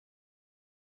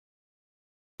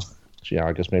She,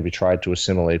 I guess, maybe tried to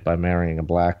assimilate by marrying a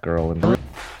black girl. And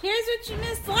Here's what you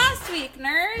missed last week,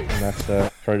 nerds. And that's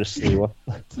Curtis Sliwa.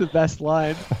 It's the best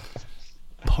line.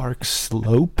 Park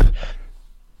Slope?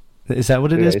 Is that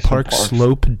what it is? Park Park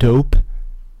Slope Dope?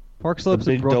 Park Slope's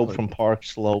the in big Brooklyn. dope from Park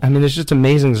Slope. I mean, it's just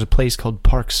amazing there's a place called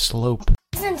Park Slope.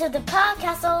 Listen to the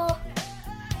Podcastle.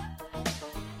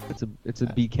 It's a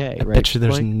BK, I right? bet you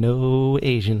there's Blake? no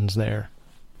Asians there.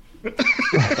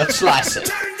 Let's slice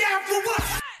it.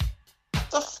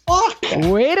 The fuck?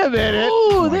 Wait a minute.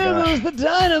 Oh, there my goes the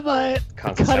dynamite.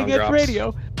 Constant Cutting sound edge drops.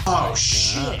 radio. Oh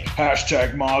shit.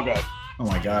 Hashtag MAGA. Oh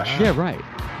my gosh. Yeah, right.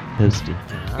 Toasty.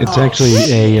 It's actually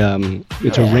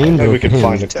it's a rainbow Maybe we can pin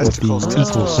find with a the testicles.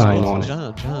 equal sign on it,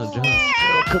 John.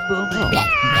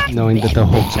 knowing that the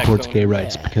Hulk supports gay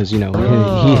rights because, he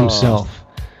himself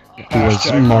was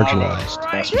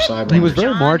marginalized. He was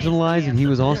very marginalized, and he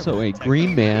was also a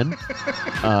green man.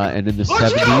 And in the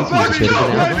 70s, he was a bit of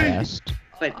an outcast.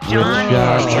 But Wait a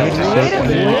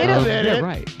minute. Yeah,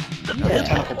 right.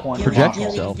 Tentacle porn Project debacle.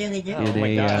 himself in Oh my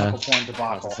a God, tentacle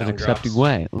porn debacle. an accepting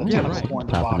way. Yeah,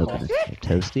 Popping open a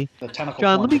toasty. The tentacle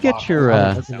John, porn let me get debacle. your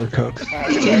Regular Coke.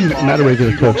 Not a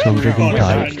regular Coke, so I'm drinking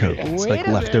Diet Coke. It's like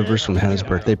leftovers from Hannah's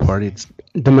birthday party. It's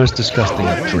the most disgusting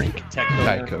drink.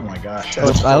 Diet Oh Coke. my gosh. I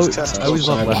always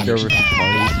love leftovers from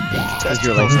parties because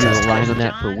you're relying on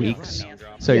that for weeks.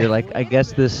 So you're like, I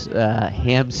guess this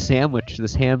ham sandwich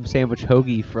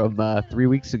hoagie from 3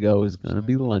 weeks ago is gonna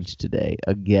be lunch today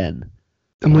again.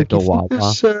 I'm like,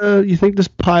 the you think this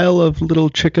pile of little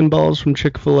chicken balls from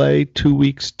Chick-fil-A, 2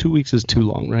 weeks is too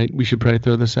long, right? We should probably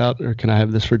throw this out, or can I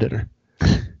have this for dinner?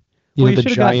 You The should've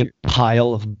got giant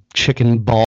pile of chicken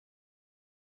ball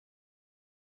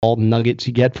nuggets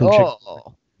you get from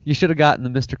Chick-fil-A. You should have gotten the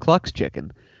Mr. Cluck's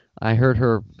chicken. I heard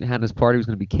Hannah's party was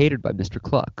going to be catered by Mr.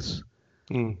 Cluck's.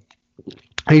 I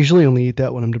usually only eat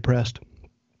that when I'm depressed.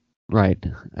 Right.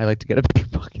 I like to get a big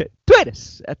bucket. Tweet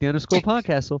us at the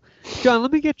 _Podcastle. John,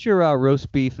 let me get your roast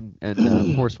beef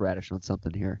and horseradish on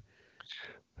something here.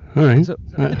 All right. So,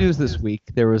 in the news this week,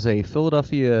 there was a it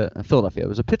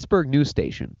was a Pittsburgh news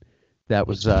station that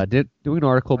was doing an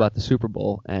article about the Super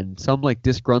Bowl, and some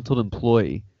disgruntled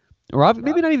employee, or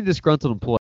maybe not even disgruntled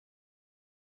employee,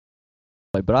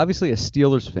 but obviously a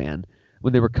Steelers fan,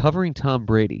 when they were covering Tom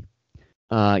Brady.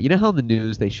 You know how in the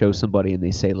news they show somebody and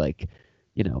they say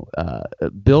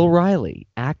Bill Riley,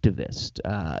 activist,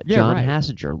 John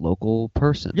Hassinger, local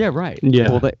person. Yeah, right. Yeah.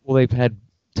 Well, they've had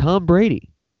Tom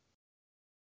Brady,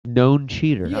 known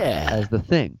cheater, as the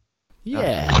thing.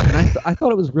 Yeah. And I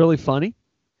thought it was really funny,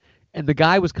 and the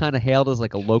guy was kind of hailed as a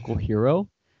local hero,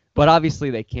 but obviously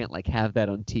they can't have that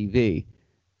on TV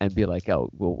and be like, oh,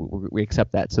 well, we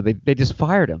accept that. So they just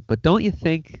fired him. But don't you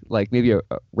think maybe a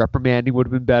reprimanding would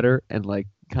have been better, and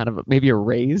kind of maybe a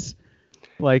raise?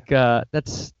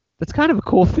 That's kind of a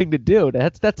cool thing to do.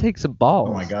 That takes some balls.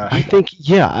 Oh my gosh. I think,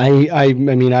 I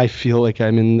mean, I feel like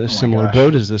I'm in a similar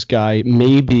boat as this guy.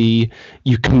 Maybe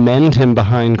you commend him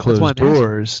behind closed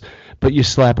doors, but you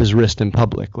slap his wrist in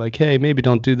public. Like, hey, maybe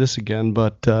don't do this again.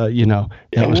 But, that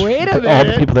was, Wait a all the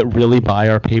minute. people that really buy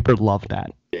our paper love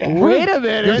that. Wait a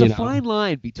minute. There's a You know. fine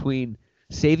line between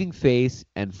saving face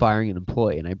and firing an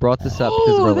employee. And I brought this up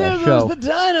because of our last show. When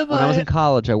I was in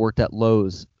college, I worked at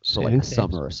Lowe's for a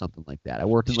summer or something like that. I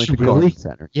worked in Did the you really? garden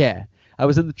center. Yeah. I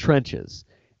was in the trenches.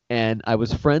 And I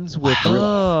was friends with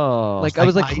I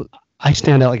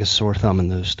stand out like a sore thumb in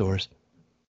those stores.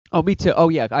 Oh, me too. Oh,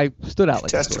 yeah. I stood out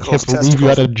like a sore I can't believe you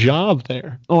had a job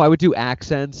there. Oh, I would do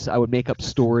accents. I would make up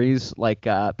stories.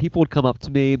 People would come up to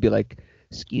me and be like,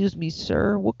 "Excuse me,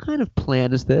 sir, what kind of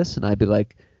plan is this?" And I'd be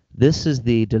like, "This is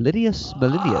the Delirious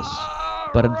Malinius.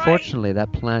 But unfortunately,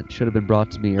 that plant should have been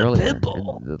brought to me earlier." And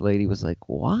the lady was like,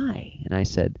 "Why?" And I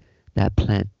said, "That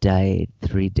plant died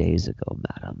 3 days ago,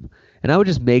 madam." And I would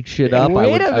just make shit up. I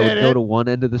would go to one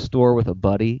end of the store with a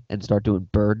buddy and start doing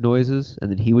bird noises, and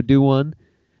then he would do one.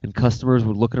 And customers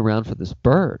were looking around for this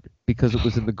bird because it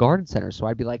was in the garden center. So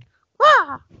I'd be like,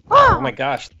 Oh my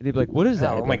gosh. and they'd be like, "What is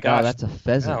that?" Oh I'd be my like, gosh. that's a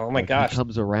pheasant. Oh my He gosh.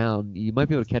 comes around. You might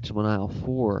be able to catch him on aisle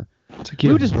 4. It's like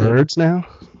you have birds now?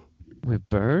 With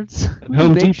birds?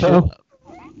 Home Make Depot? shit up.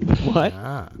 What?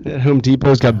 At Home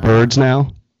Depot's got birds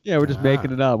now. Yeah, we're just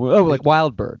making it up. Oh, like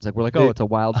wild birds. We're like, oh, it's a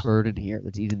wild bird in here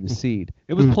that's eating the seed.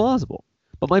 It was plausible.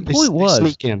 But my point was... They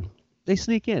sneak in. They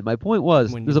sneak in. My point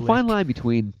was, there's a fine line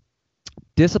between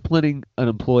disciplining an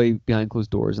employee behind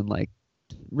closed doors and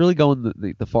really going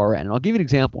the far end. And I'll give you an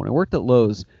example. When I worked at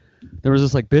Lowe's, there was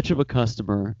this bitch of a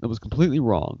customer that was completely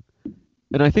wrong.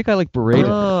 And I think I berated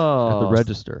her at the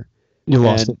register. You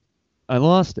lost it. I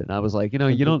lost it. And I was like, you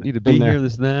don't need to be here,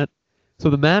 this and that. So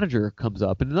the manager comes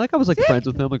up, and I was friends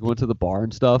with him. We went to the bar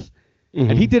and stuff.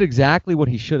 And he did exactly what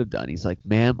he should have done. He's like,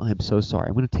 ma'am, I'm so sorry.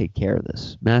 I'm going to take care of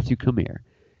this. Matthew, come here.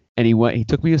 And he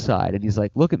took me aside and he's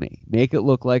like, look at me. Make it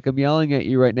look like I'm yelling at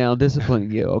you right now and disciplining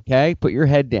you, okay? Put your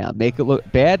head down. Make it look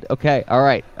bad? Okay, all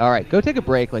right. Go take a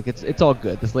break. Like, it's all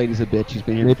good. This lady's a bitch. She's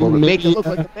been here before. But make it look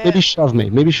like a man. Maybe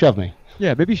shove me.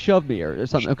 Yeah, maybe shove me or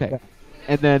something. Okay.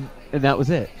 And that was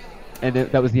it. And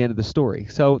that was the end of the story.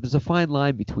 So there's a fine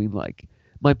line between, like,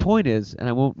 my point is, and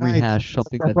I won't rehash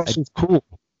something that's cool.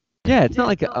 Yeah, it's not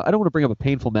like I don't want to bring up a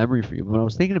painful memory for you, but when I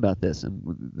was thinking about this and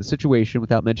the situation,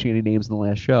 without mentioning any names in the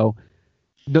last show,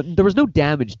 there was no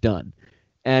damage done.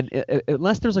 And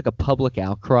unless there's like a public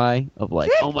outcry of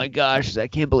like, oh my gosh, I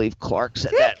can't believe Clark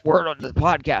said that word on the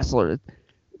podcast,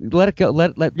 let it go,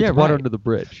 let water under the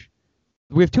bridge.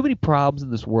 We have too many problems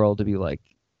in this world to be like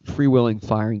freewheeling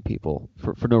firing people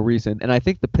for no reason. And I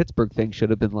think the Pittsburgh thing should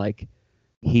have been like,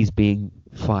 he's being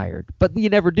fired. But you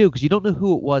never do because you don't know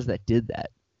who it was that did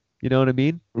that. You know what I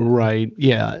mean? Right,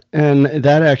 yeah. And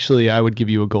that actually, I would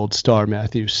give you a gold star,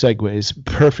 Matthew. Segues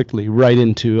perfectly right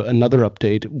into another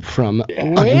update from Wait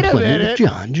a minute.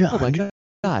 John. Oh my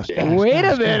gosh. Wait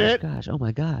a minute. Gosh. Oh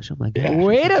my gosh.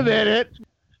 Wait a minute.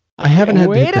 I haven't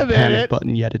had to hit the panic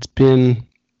button yet. It's been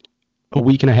a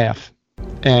week and a half.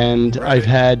 And I've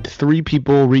had 3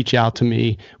 people reach out to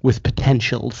me with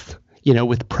potentials,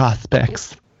 with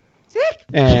prospects.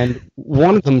 And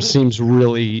one of them seems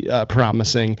really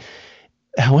promising.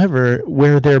 However,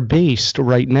 where they're based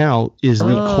right now is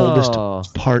the coldest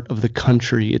part of the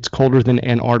country. It's colder than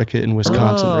Antarctica in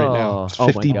Wisconsin right now. It's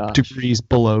 50 degrees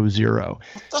below zero.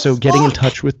 So getting in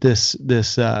touch with this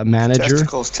manager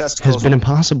has been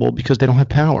impossible because they don't have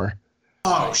power.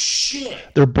 Oh, shit.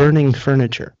 They're burning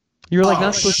furniture. You're like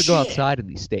not supposed to go outside in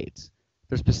these states.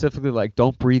 They're specifically like,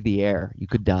 don't breathe the air. You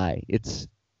could die. It's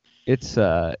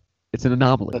an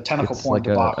anomaly. The tentacle it's porn like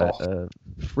debacle.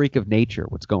 a freak of nature.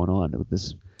 What's going on with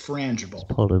this Frangible.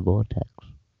 polar vortex?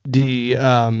 The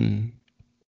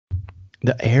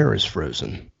air is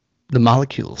frozen. The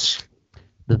molecules.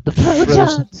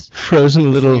 The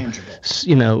frozen little,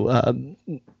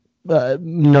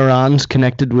 neurons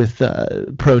connected with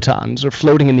protons are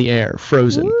floating in the air,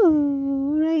 frozen.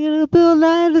 Ooh, regular Bill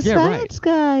Nye in the science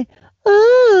guy.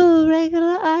 Ooh,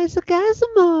 regular Isaac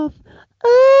Asimov.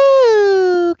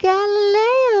 Ooh,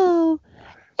 Galileo.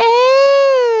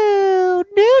 Ooh,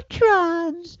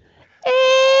 neutrons. Ooh,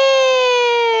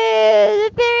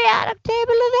 the periodic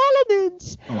table of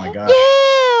elements. Oh my god.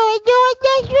 Ooh, your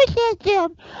industrial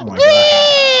system. Oh my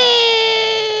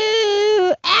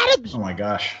gosh. Atoms. Oh my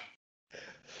gosh.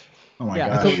 Oh my I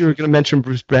gosh. thought you were going to mention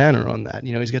Bruce Banner on that.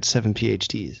 He's got 7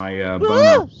 PhDs. My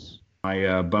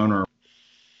boner.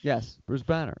 Yes, Bruce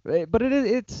Banner. But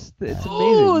it's amazing.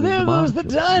 Oh, there goes the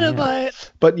dynamite. Yeah.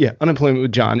 But yeah, unemployment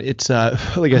with John. It's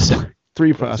like I said,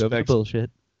 3 prospects.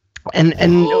 Bullshit. And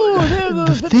Oh,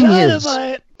 the thing is,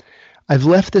 I've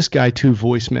left this guy 2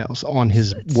 voicemails on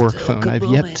his work phone. I've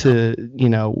yet to,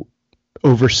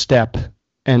 overstep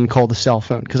and call the cell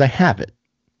phone because I have it.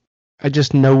 I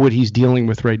just know what he's dealing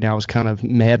with right now is kind of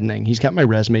maddening. He's got my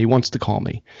resume. He wants to call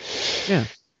me. Yeah.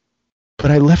 But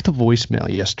I left a voicemail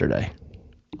yesterday.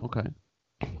 Okay.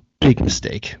 Big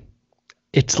mistake.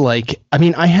 It's like,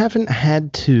 I haven't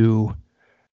had to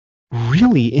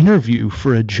really interview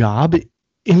for a job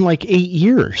in like 8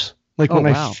 years. Like when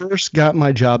I first got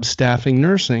my job staffing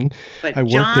nursing, I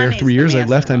worked there 3 years. I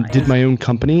left. I did my own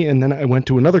company, and then I went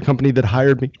to another company that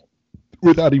hired me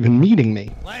without even meeting me.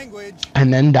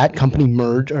 And then that company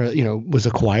merged, or was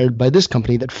acquired by this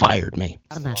company that fired me.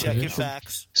 Check your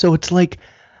facts. So it's like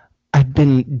I've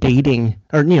been dating,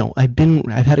 or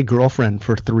I've had a girlfriend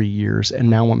for 3 years, and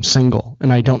now I'm single,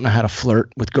 and I don't know how to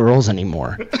flirt with girls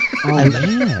anymore.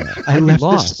 I left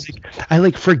this. I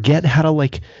forget how to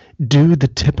do the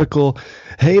typical,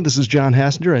 hey, this is John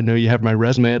Hassinger. I know you have my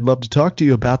resume. I'd love to talk to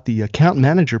you about the account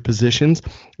manager positions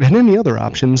and any other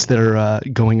options that are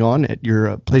going on at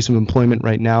your place of employment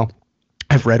right now.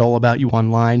 I've read all about you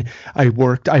online. I've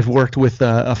worked with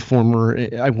a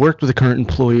current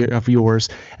employee of yours,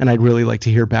 and I'd really like to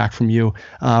hear back from you,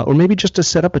 or maybe just to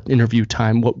set up an interview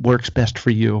time. What works best for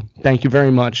you? Thank you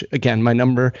very much. Again, my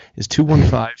number is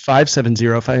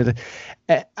 215-570-5.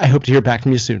 I hope to hear back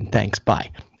from you soon. Thanks.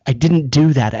 Bye. I didn't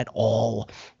do that at all.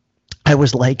 I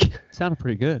was like, sounded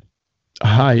pretty good.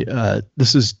 Hi,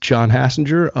 this is John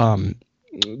Hassinger.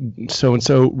 So and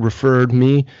so referred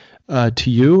me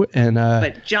to you, and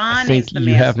but John I think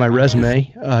you have my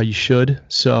resume. You should.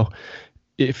 So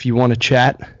if you want to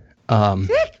chat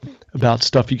about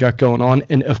stuff you got going on,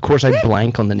 and of course I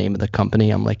blank on the name of the company.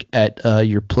 I'm like, at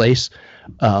your place.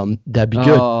 That'd be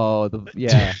good. Oh,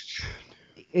 yeah.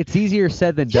 It's easier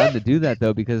said than done to do that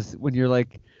though, because when you're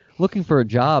like, looking for a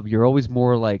job, you're always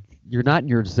more like you're not in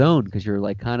your zone because you're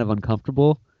like kind of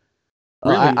uncomfortable.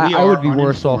 Really, I would be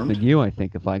worse off uninformed. than you, I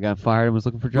think, if I got fired and was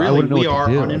looking for a job. I Really, wouldn't know we what are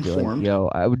to do. I'd be uninformed. like, yo,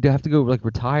 I would have to go like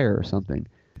retire or something.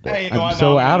 Hey, you know I'm what?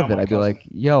 so Now I'm out gonna of know it. my I'd be cousin. like,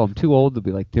 yo, I'm too old to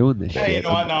be like doing this Hey, shit. you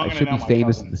know what? Now I'm I gonna should know be my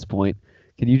famous cousin. at this point.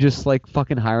 Can you just like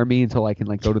fucking hire me until I can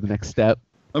like go to the next step?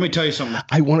 Let me tell you something.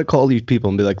 I want to call these people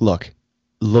and be like, look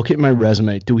at my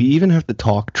resume. Do we even have to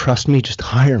talk? Trust me, just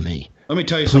hire me. Let me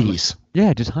tell you Please.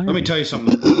 Yeah, just hire something. Let me. me tell you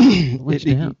something. Let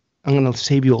you down. I'm going to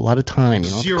save you a lot of time. You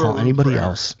don't have to Zero call room anybody for error.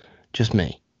 else. Just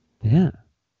me. Yeah.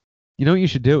 You know what you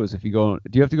should do is if you go,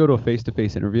 do you have to go to a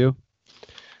face-to-face interview?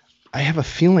 I have a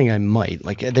feeling I might.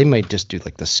 Like, they might just do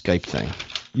like the Skype thing.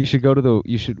 You should go to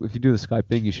if you do the Skype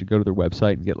thing, you should go to their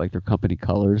website and get like their company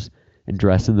colors and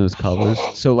dress in those colors.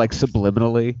 So like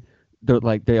subliminally, they're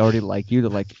like, they already like you. They're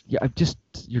like, yeah,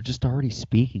 you're just already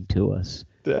speaking to us.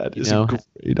 That You is know? a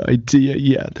great idea.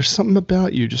 Yeah, there's something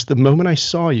about you. Just the moment I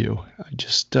saw you, I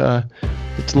just,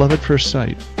 it's love at first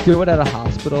sight. Do it at a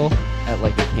hospital, at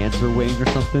like a cancer wing or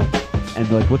something, and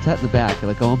they're like, what's that in the back?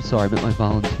 You're like, oh, I'm sorry, I'm at my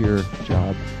volunteer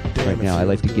job right now. I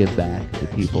like to give back to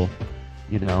people.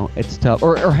 You know, it's tough.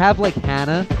 Or have like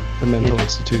Hannah The mental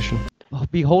institution.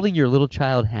 be holding your little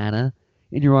child Hannah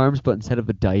in your arms, but instead of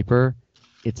a diaper,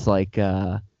 it's like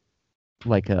a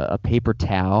paper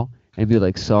towel, and be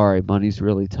like, sorry, money's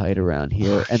really tight around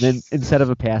here. And then instead of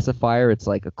a pacifier, it's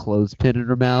like a clothespin in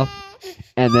her mouth.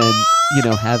 And then, you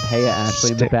know, have Haya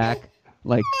Ashley in the back,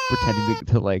 like pretending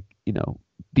to like, you know,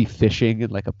 be fishing in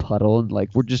like a puddle, and like,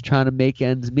 we're just trying to make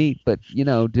ends meet, but you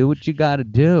know, do what you gotta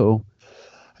do.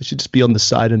 I should just be on the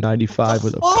side of 95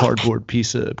 with a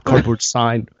cardboard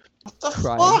sign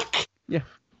Crying. Yeah.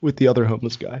 with the other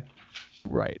homeless guy.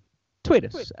 Right. Tweet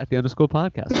us at the _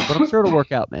 podcast. But I'm sure it'll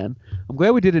work out, man. I'm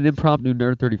glad we did an impromptu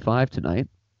Nerd35 tonight.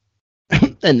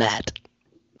 And that.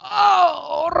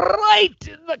 All right,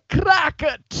 in the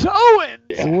Krakatoan.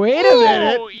 Wait a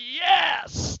minute. Oh,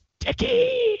 yes,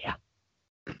 sticky.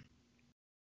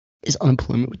 Is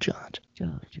unemployment with John.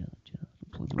 John.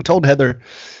 I told Heather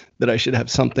that I should have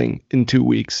something in 2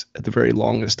 weeks, at the very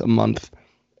longest, a month.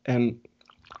 And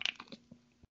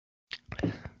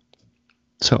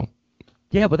so,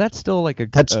 Yeah, but that's still like a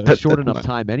That's short enough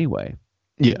time anyway.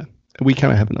 yeah, we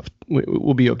kind of have enough.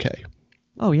 We'll be okay.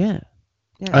 Oh, yeah.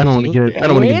 I don't want to get. I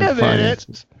don't want to get into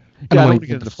finances. I don't want to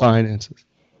get into finances.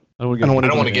 I don't I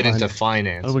don't want to get into I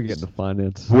finance. don't want to get into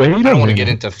finance. Wait a I don't want to minute. get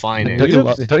into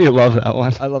finance. Don't you love that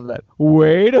one? I love that.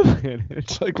 Wait a minute.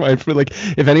 It's like my for like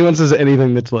if anyone says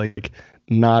anything that's like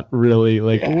not really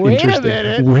like Wait a interesting.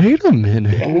 minute. Wait a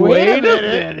minute. Wait a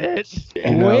minute.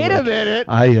 You know, Wait a like, minute.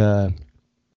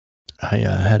 I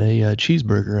had a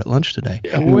cheeseburger at lunch today.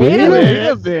 Wait a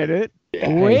minute. minute. Wait a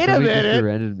somebody just minute.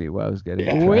 rear-ended me while I was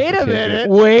getting Wait a traffic ticket. minute.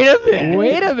 Wait a minute.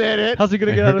 Wait a minute. How's he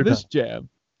gonna I get out of heard this jam?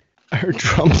 I heard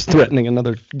Trump's threatening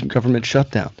another government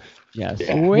shutdown. Yes.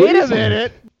 Wait a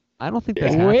minute. I don't think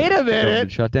that's Wait happening. a minute.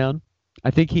 Government shutdown.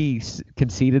 I think he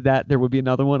conceded that there would be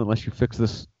another one unless you fix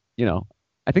this. You know,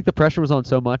 I think the pressure was on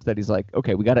so much that he's like,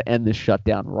 okay, we got to end this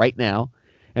shutdown right now.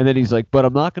 And then he's like, but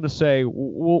I'm not going to say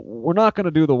we're not going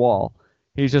to do the wall.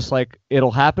 He's just like,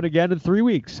 it'll happen again in 3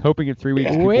 weeks, hoping in 3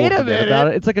 weeks people Wait will a forget minute. about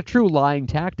it. It's like a true lying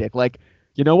tactic. Like,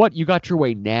 you know what? You got your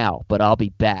way now, but I'll be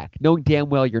back, knowing damn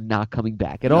well you're not coming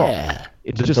back at all.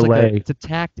 It's The just delay. like it's a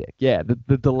tactic. Yeah,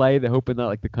 the delay, the hoping that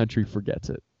like the country forgets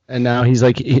it. And now he's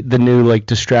like the new like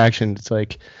distraction. It's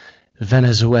like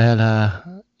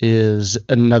Venezuela is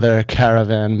another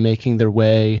caravan making their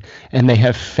way, and they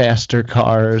have faster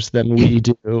cars than we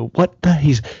do. What the?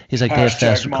 He's like they have Hashtag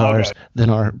faster MAGA. cars than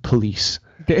our police.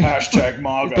 Hashtag They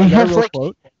MAGA. have like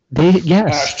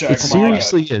yes, Hashtag it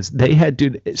seriously is. They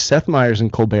had Seth Meyers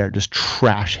and Colbert just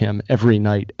trash him every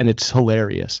night, and it's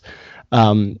hilarious.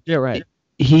 Yeah, right.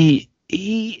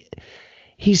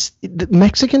 The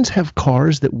Mexicans have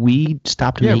cars that we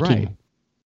stopped Yeah, making. right.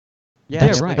 Yeah,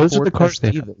 That's- right. those are Ford the cars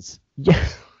they have. Festivas. Yeah,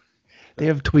 they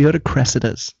have Toyota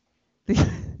Cressidas.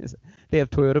 They have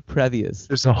Toyota Previas,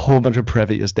 There's a whole bunch of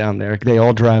Previas down there. They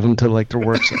all drive them to like their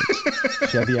work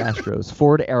sites. Chevy Astros,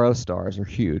 Ford Aerostars are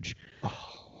huge. Oh.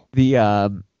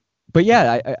 But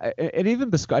yeah, I and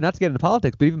even Biscardi, not to get into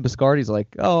politics, but even Biscardi's like,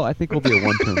 oh, I think we'll be a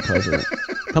one-term president.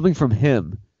 Coming from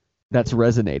him, that's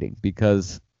resonating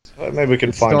because Maybe we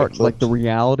can find start it. like the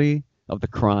reality of the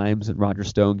crimes and Roger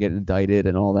Stone getting indicted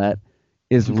and all that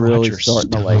is really Roger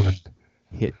starting to Stone. like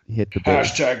hit the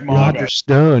base. Hashtag MAGA. Roger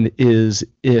Stone is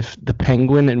if the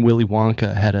Penguin and Willy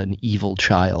Wonka had an evil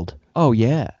child. Oh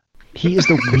yeah. He is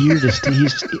the weirdest.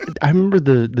 I remember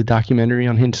the documentary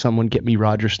on him, Someone Get Me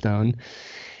Roger Stone,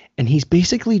 and he's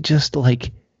basically just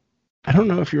like I don't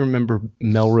know if you remember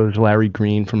Melrose Larry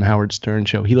Green from Howard Stern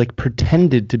show. He like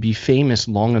pretended to be famous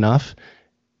long enough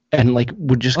and like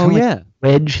would just kind of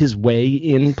wedge his way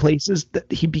in places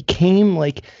that he became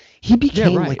like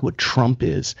like what Trump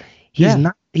is.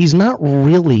 He's not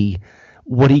really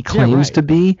what he claims to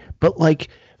be, but like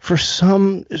for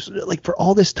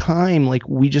all this time, like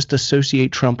we just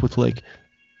associate Trump with like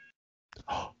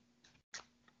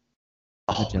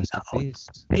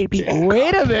baby.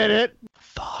 Wait a minute.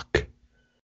 Fuck.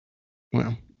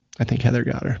 Well, I think Heather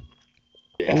got her.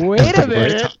 Wait a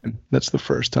minute. That's the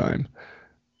first time.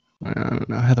 I don't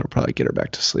know. Heather will probably get her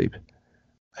back to sleep.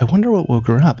 I wonder what woke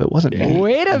her up. It wasn't me.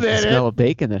 Wait a The minute. smell of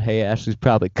bacon that Hey Ashley's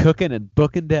probably cooking and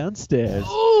booking downstairs.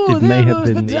 Ooh, It may there have goes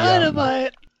been the the,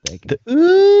 dynamite. Bacon.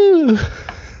 Ooh.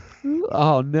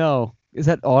 Oh no! Is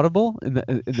that audible in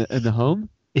the home?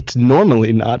 It's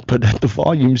normally not, but at the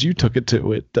volumes you took it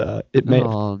to, it may.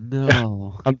 Oh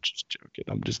no! I'm just joking.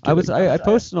 I'm just kidding. I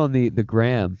posted on the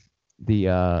gram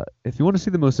if you want to see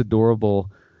the most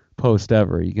adorable post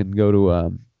ever, you can go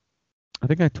to I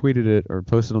think I tweeted it or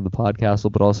posted on the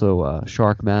Podcastle, but also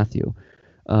Shark Matthew.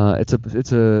 It's a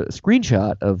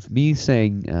screenshot of me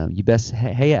saying, "You best,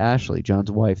 hey Ashley,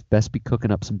 John's wife, best be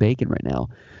cooking up some bacon right now."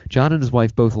 John and his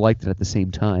wife both liked it at the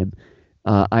same time.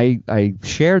 I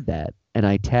shared that and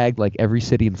I tagged like every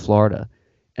city in Florida,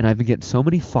 and I've been getting so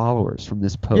many followers from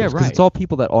this post because it's all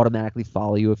people that automatically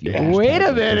follow you if you Wait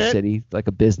a minute. a city like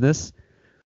a business.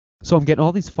 So I'm getting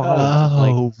all these followers.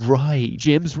 Oh, like right.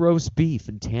 Jim's roast beef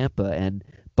in Tampa and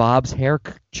Bob's hair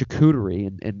charcuterie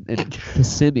and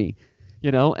Kissimmee,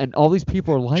 and all these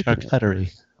people are liking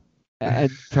Charcuterie.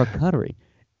 and charcuterie.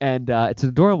 And it's an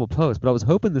adorable post, but I was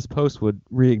hoping this post would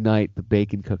reignite the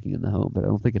bacon cooking in the home, but I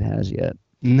don't think it has yet.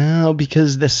 No,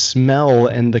 because the smell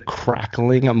and the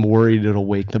crackling, I'm worried it'll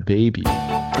wake the baby.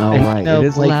 Oh, And, right. It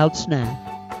is a loud snack.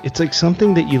 It's like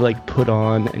something that you like put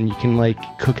on and you can like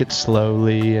cook it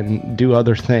slowly and do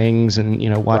other things and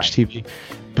watch TV.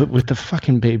 But with the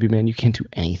fucking baby, man, you can't do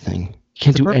anything. You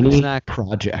can't do any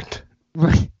project.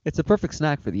 Right. It's a perfect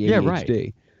snack for the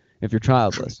ADHD. If you're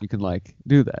childless, you can like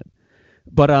do that.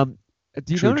 But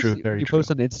do you notice you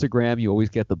post on Instagram, you always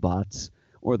get the bots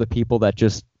or the people that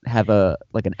just have an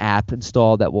app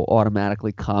installed that will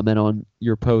automatically comment on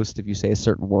your post if you say a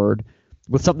certain word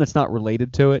with something that's not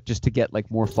related to it, just to get like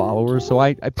more followers. So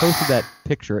I posted that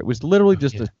picture. It was literally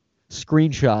just a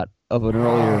screenshot of an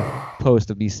earlier post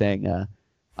of me saying,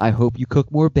 I hope you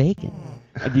cook more bacon.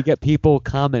 And you get people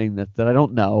commenting that I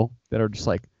don't know, that are just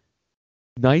like,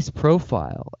 nice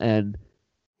profile and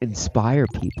inspire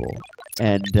people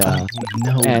and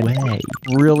way,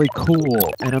 really cool.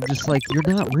 And I'm just like, you're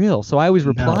not real. So I always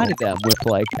reply to them with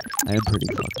like, I am pretty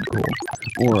fucking cool,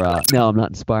 or no, I'm not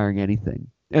inspiring anything.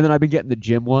 And then I've been getting the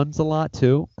gym ones a lot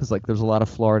too, because like there's a lot of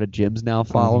Florida gyms now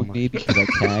following me because I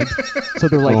tagged. So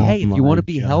they're like, hey, if you want to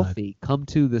be healthy, come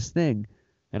to this thing.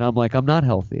 And I'm like, I'm not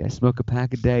healthy. I smoke a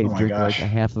pack a day and drink like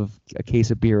a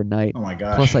case of beer a night. Oh my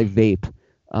gosh. Plus I vape.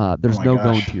 There's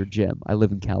going to your gym. I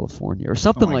live in California or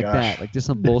something like that. Like just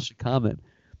some bullshit comment.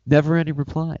 Never any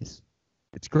replies.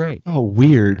 It's great. Oh,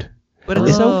 weird. But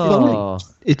it's so funny.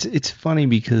 It's funny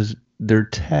because their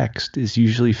text is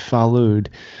usually followed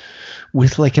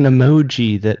with like an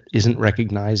emoji that isn't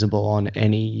recognizable on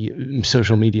any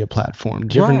social media platform.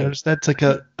 Do you ever notice that's like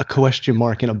a question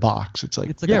mark in a box? It's like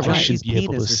I should be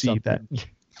able to see that.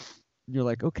 You're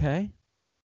like, okay.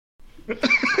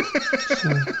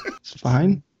 It's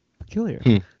fine. Peculiar.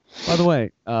 By the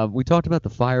way, we talked about the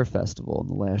Fyre Festival in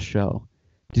the last show.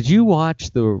 Did you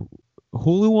watch the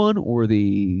Hulu one or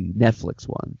the Netflix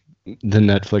one? The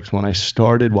Netflix one. I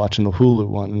started watching the Hulu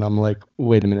one, and I'm like,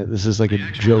 wait a minute, this is like a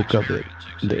joke of it.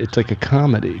 It's like a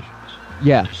comedy.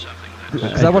 Yeah.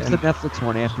 Because I watched the Netflix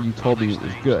one after you told me it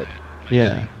was good.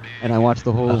 Yeah. And I watched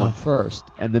the Hulu one first,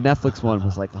 and the Netflix one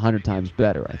was like 100 times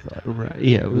better, I thought. Right.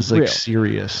 Yeah, it was like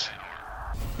serious.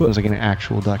 It was like an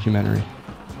actual documentary.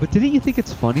 But didn't you think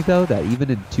it's funny, though, that even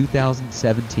in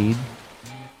 2017,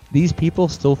 these people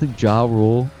still think Ja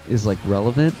Rule is like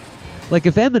relevant? Like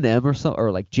if Eminem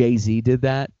or like Jay-Z did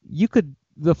that,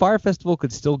 the Fyre Festival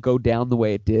could still go down the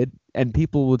way it did, and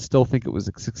people would still think it was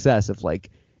a success if like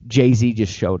Jay-Z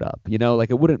just showed up. Like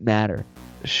it wouldn't matter.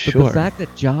 Sure. But the fact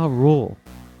that Ja Rule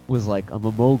was like, I'm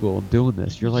a mogul and doing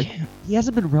this, you're like, he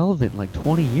hasn't been relevant in like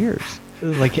 20 years.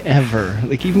 Like ever.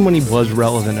 Like even when he was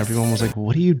relevant, everyone was like,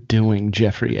 what are you doing,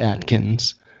 Jeffrey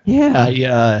Atkins?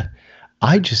 Yeah.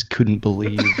 I just couldn't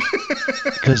believe,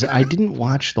 because I didn't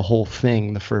watch the whole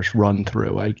thing the first run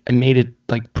through. I made it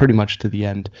like pretty much to the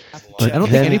end, but I don't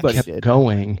then think anybody it kept did.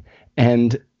 going.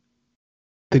 And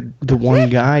the one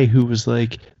guy who was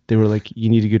like, they were like, you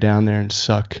need to go down there and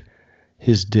suck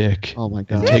his dick Oh my and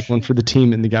god. take one for the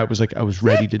team. And the guy was like, I was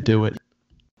ready to do it.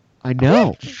 I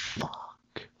know.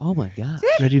 Oh my god.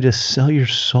 Ready to sell your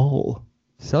soul.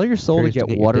 Sell your soul Curious to to get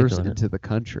get your dick waters on it. into the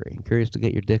country. I'm curious to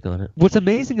get your dick on it. What's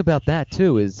amazing about that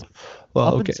too is Well,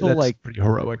 Up okay, until, that's like- pretty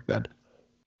heroic then.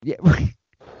 yeah,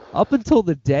 up until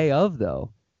the day of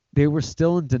though, they were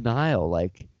still in denial.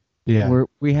 Like Yeah.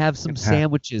 we have some It hap-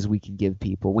 sandwiches we can give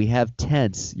people. We have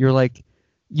tents. You're like,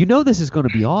 you know this is going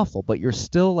to be awful, but you're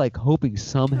still like hoping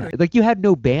somehow. Like you had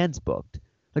no bands booked.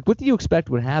 Like what do you expect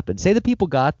would happen? Say the people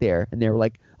got there and they were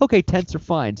like, okay, tents are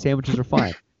fine, sandwiches are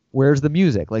fine. Where's the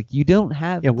music? Like you don't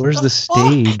have. Yeah, where's the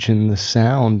stage and the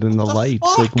sound and the lights?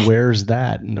 Like, where's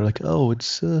that? And they're like, oh,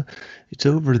 it's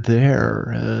over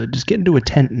there. Just get into a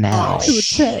tent now.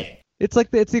 It's like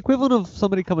it's the equivalent of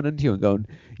somebody coming into you and going,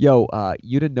 "Yo,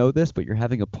 you didn't know this, but you're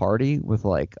having a party with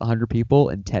like 100 people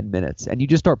in 10 minutes," and you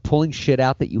just start pulling shit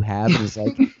out that you have, and it's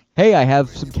like, "Hey, I have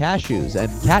some cashews and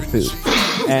cat food,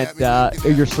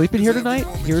 and you're sleeping here tonight.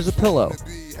 Here's a pillow."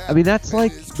 I mean, that's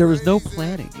like there was no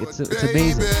planning. It's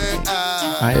amazing. To me.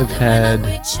 I have had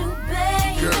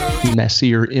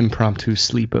messier impromptu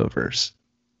sleepovers.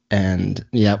 And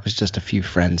yeah, it was just a few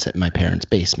friends at my parents'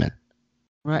 basement.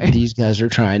 Right. These guys are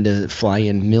trying to fly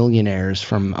in millionaires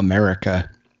from America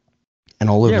and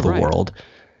all over Yeah, the right. world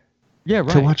Yeah, to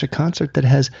right. watch a concert that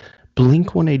has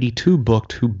Blink 182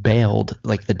 booked, who bailed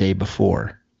like the day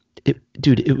before.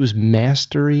 It was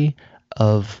mastery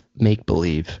of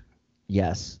make-believe.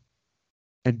 Yes.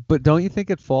 But don't you think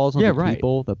it falls on Yeah, the right.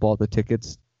 people that bought the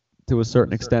tickets to a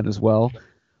certain extent as well?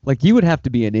 Like you would have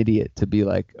to be an idiot to be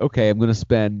like, okay, I'm going to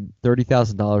spend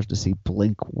 $30,000 to see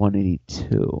Blink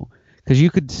 182, because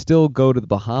you could still go to the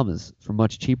Bahamas for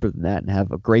much cheaper than that and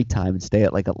have a great time and stay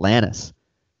at like Atlantis.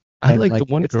 I And, like the like,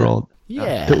 one it's girl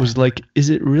Yeah. that was like, is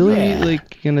it really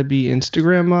like gonna be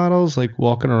Instagram models like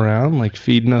walking around like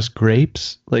feeding us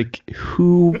grapes? Like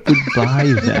who would buy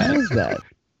What that? is that?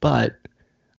 But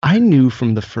I knew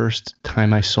from the first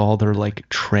time I saw their like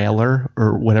trailer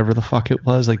or whatever the fuck it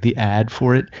was, like the ad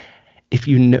for it. If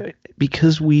you know,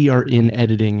 because we are in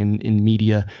editing and in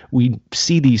media, we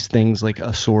see these things like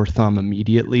a sore thumb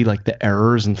immediately, like the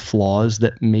errors and flaws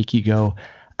that make you go,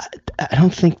 I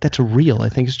don't think that's real. I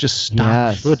think it's just stock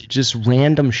Yes. footage, just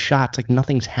random shots, like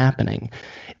nothing's happening.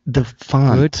 The Good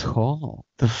font, call.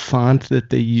 the font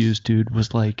that they used, dude,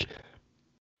 was like,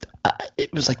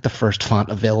 it was like the first font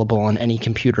available on any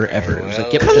computer ever. It was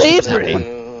like, yep, this is that one.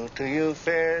 I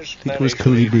think it was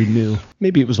Calibri new.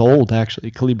 Maybe it was old,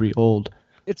 actually. Calibri old.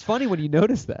 It's funny when you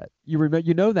notice that. You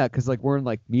know that because like we're in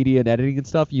like media and editing and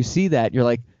stuff. You see that you're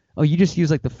like, oh, you just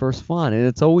use like the first font, and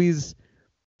it's always.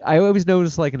 I always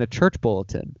notice like in a church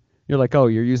bulletin, you're like, oh,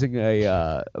 you're using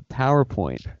a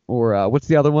PowerPoint or what's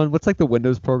the other one? What's like the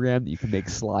Windows program that you can make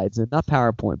slides in? Not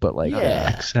PowerPoint, but like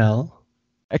Excel.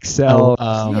 Excel.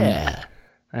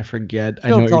 I forget. I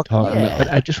Don't know what you're talk talking about,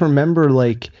 but I just remember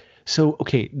like, so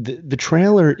okay, the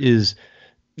trailer is,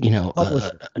 you know,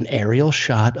 an aerial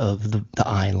shot of the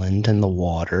island and the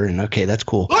water, and okay, that's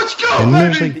cool. Let's go, Then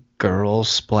there's baby! like girls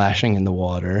splashing in the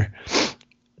water.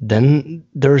 Then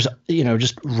there's, you know,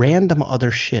 just random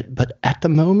other shit. But at the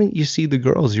moment you see the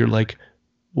girls, you're like,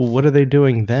 well, what are they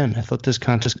doing then? I thought this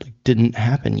contest didn't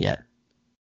happen yet.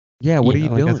 Yeah, what are You you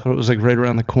know, like, doing? I thought it was like right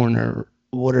around the corner.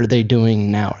 What are they doing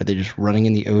now? Are they just running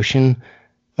in the ocean?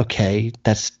 Okay,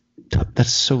 that's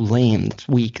so lame. It's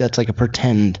weak. That's like a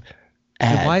pretend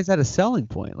ad. And why is that a selling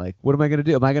point? Like, what am I gonna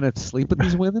do? Am I gonna sleep with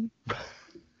these women?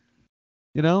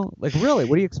 You know, like really,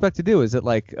 what do you expect to do? Is it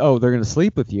like, oh, they're gonna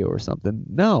sleep with you or something?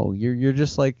 No, you're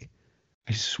just like,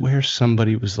 I swear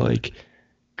somebody was like,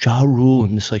 Ja Rule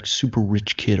and this like super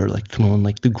rich kid are like throwing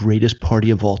like the greatest party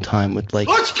of all time with like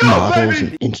Let's go, models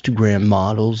baby! and Instagram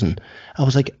models, and I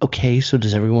was like, okay, so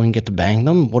does everyone get to bang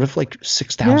them? What if like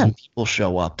 6,000 people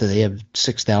show up? Do they have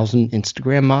 6,000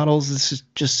 Instagram models? This is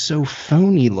just so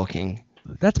phony looking.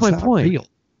 that's It's my not point. real.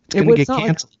 It's gonna get not like-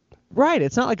 canceled. Right.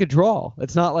 It's not like a draw.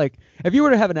 It's not like if you were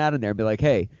to have an ad in there and be like,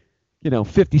 hey, you know,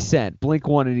 50 Cent, Blink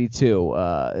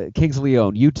 182, Kings of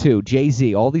Leon, U2,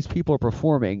 Jay-Z, all these people are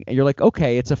performing, and you're like,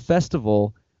 okay, it's a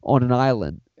festival on an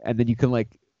island, and then you can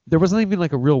like, there wasn't even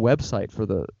like a real website for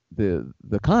the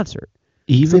concert. So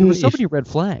there Even was so if many red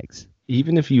flags.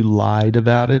 even if you lied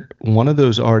about it, one of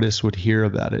those artists would hear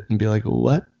about it and be like,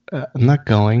 what? I'm not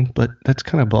going, but that's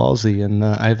kind of ballsy, and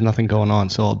I have nothing going on,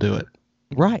 so I'll do it.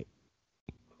 Right.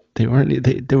 They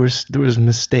weren't. There was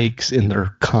mistakes in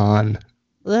their con.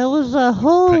 There was a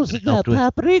hose in that Helped with-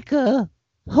 paprika.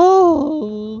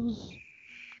 Hose.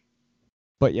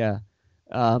 But yeah,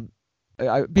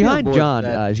 behind bored John,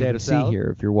 with that as you can potato see salad.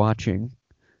 here, if you're watching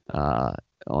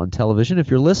on television, if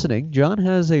you're listening, John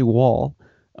has a wall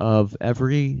of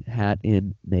every hat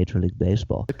in Major League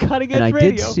Baseball. The cutting And edge I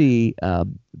did radio. see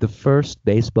the first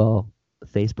baseball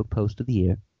Facebook post of the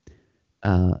year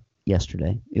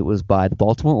yesterday. It was by the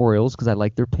Baltimore Orioles because I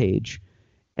like their page,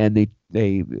 and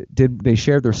they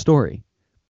shared their story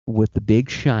with the big,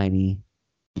 shiny,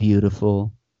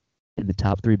 beautiful, and the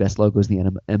top 3 best logos in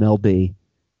the MLB,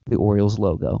 the Orioles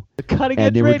logo. The cutting And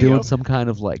edge they were radio. doing some kind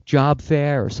of like job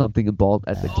fair or something at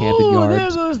the Camden Oh, there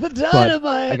Yards. goes the But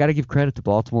dynamite. I got to give credit to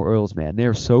Baltimore Orioles, man.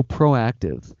 They're so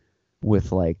proactive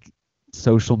with like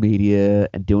social media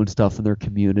and doing stuff in their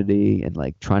community and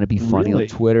like trying to be funny Really? on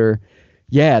Twitter.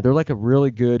 Yeah, they're like a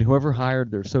really good. Whoever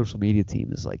hired their social media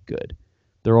team is like good.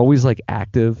 They're always like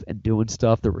active and doing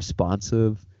stuff. They're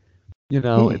responsive. You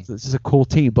know, it's just a cool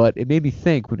team. But it made me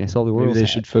think when I saw the Maybe Orioles. they hat.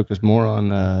 should focus more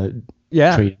on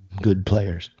Yeah, trading good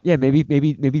players. yeah.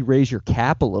 Maybe raise your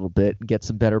cap a little bit and get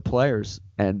some better players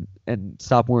and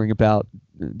stop worrying about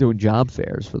doing job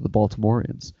fairs for the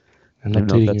Baltimoreans. And I don't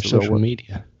know if updating your that's a real social word.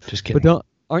 media. Just kidding. But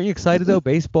aren't you excited though?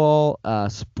 Baseball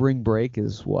spring break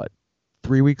is what,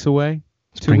 3 weeks away?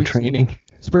 2 Spring weeks? training.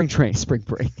 Spring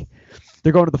break.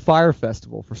 They're going to the Fyre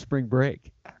Festival for spring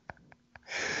break.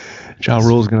 Ja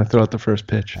Rule's going to throw out the first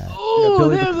pitch. Oh,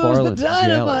 Billy there goes the McFarland's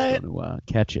dynamite. going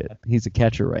to catch it. He's a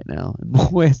catcher right now.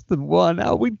 And less than one.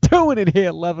 How we doing it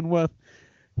here, Leavenworth?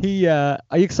 Are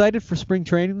you excited for spring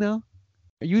training now?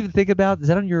 Are you even thinking about? Is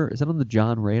that on the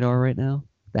John radar right now?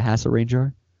 The Hassa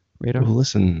Ranger radar? Well,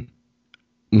 listen,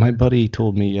 my buddy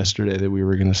told me yesterday that we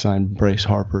were going to sign Bryce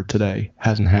Harper today.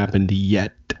 Hasn't happened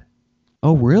yet.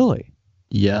 Oh, really?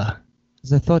 Yeah.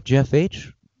 'Cause I thought Jeff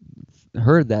H.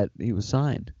 heard that he was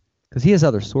signed. Because he has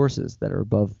other sources that are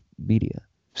above media.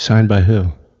 Signed by who?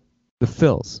 The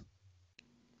Phils.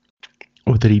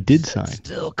 Oh, that he did sign.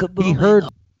 Still He kabooming. heard.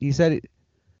 He said.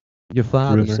 Your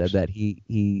father Rumors. said that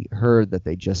he heard that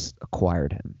they just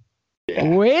acquired him.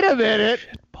 Wait a minute.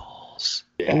 Balls.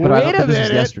 But I Wait don't a think this was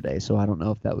minute. yesterday, so I don't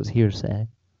know if that was hearsay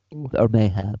or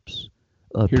mayhaps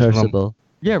or Here's what I'm- Percival.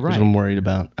 Yeah, Here's what I'm worried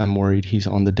about. I'm worried he's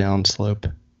on the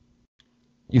downslope.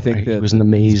 You think He that was an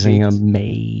amazing, States-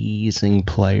 amazing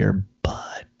player,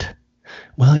 but,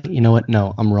 well, you know what?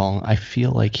 No, I'm wrong. I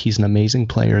feel like he's an amazing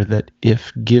player that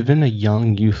if given a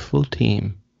young, youthful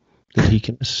team, that he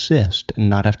can assist and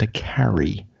not have to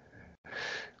carry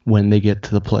when they get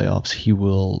to the playoffs, he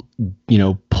will,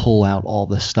 pull out all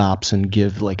the stops and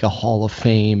give like a Hall of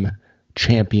Fame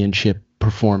championship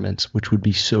performance, which would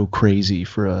be so crazy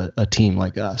for a team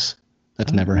like us.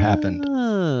 That's never happened.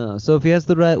 Ah, so if he has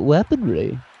the right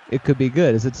weaponry, it could be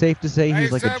good. Is it safe to say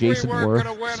he's like a Jason Worth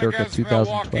circa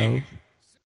 2012?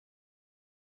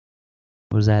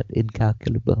 Was that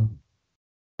incalculable?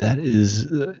 That is,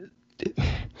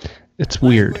 it's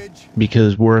weird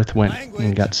because Worth went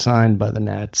and got signed by the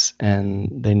Nats and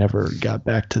they never got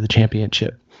back to the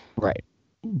championship. Right.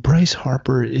 Bryce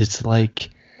Harper is like,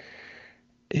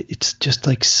 it's just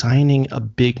like signing a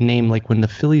big name, like when the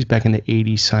Phillies back in the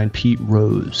 80s signed Pete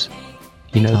Rose.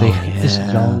 They had this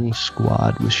young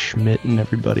squad with Schmidt and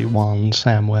everybody, Juan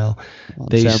Samuel.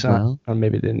 They signed, or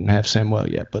maybe they didn't have Samuel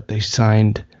yet, but they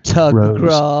signed Tug Rose,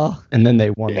 McGraw. and then they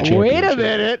won the championship. Wait a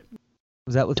minute.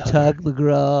 Was that with Tug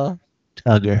McGraw?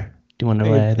 Tugger. Do you wonder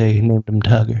why they named him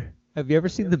Tugger? Have you ever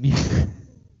seen the music?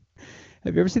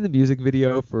 Have you ever seen the music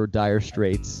video for Dire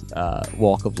Straits'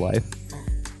 "Walk of Life"?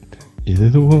 You do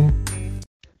the wall.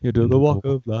 You do the walk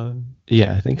of life.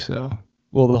 Yeah, I think so.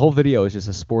 Well, the whole video is just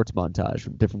a sports montage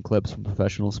from different clips from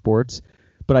professional sports.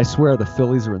 But I swear the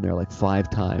Phillies are in there like 5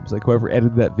 times. Like whoever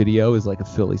edited that video is like a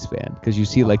Phillies fan because you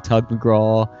see like Tug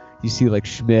McGraw, you see like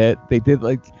Schmidt. They do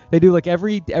like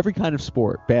every kind of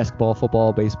sport: basketball,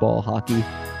 football, baseball, hockey,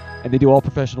 and they do all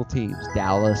professional teams.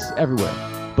 Dallas, everywhere.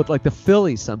 But like the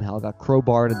Phillies somehow got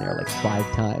crowbarred in there like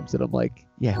 5 times, and I'm like,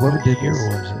 yeah, whoever did Here this.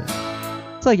 was it?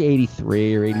 It's like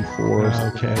 83 or 84 or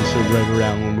something. Okay, so right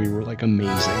around when we were like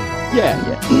amazing. Yeah.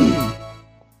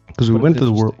 Because we What went if to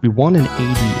the it's world, we won in 80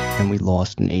 and we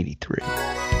lost in 83.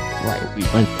 Right. We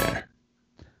went there.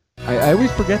 I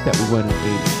always forget that we went in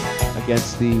 80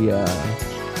 against the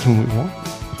When we won?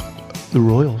 The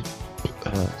Royals.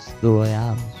 the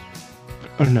Royals.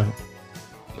 Or no.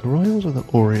 The Royals or the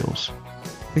Orioles?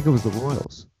 I think it was the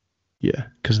Royals. Yeah,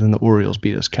 because then the Orioles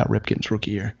beat us Cal Ripken's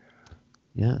rookie year.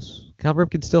 Yes. Cal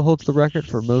Ripken still holds the record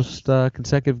for most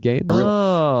consecutive games.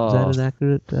 Oh. Is that an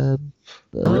accurate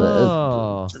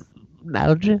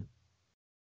analogy?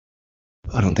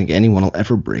 I don't think anyone will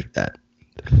ever break that.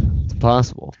 It's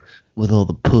possible. With all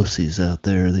the pussies out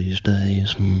there these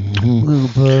days. Little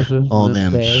person. All little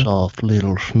them bear. soft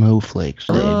little snowflakes.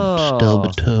 They Oh. stub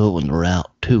a toe and they're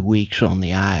out 2 weeks on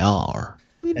the IR.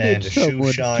 We and need a shoe someone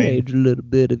to shine. change a little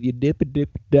bit of your dippy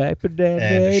diaper down And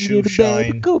there. a And shoe little baby,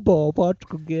 shine. come on, why don't you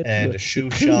go get And your a shoe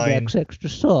Kleenex shine. extra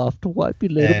soft to wipe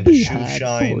your little And a shoe behind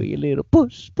shine. for you little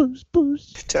puss. Testicles,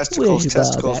 Where's your Bob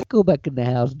testicles, at? Go back in the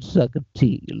house and suck a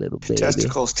tea, you little baby.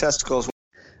 testicles.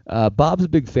 Bob's a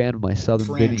big fan of my Southern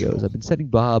videos. I've been sending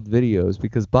Bob videos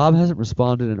because Bob hasn't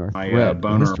responded in our My, thread, the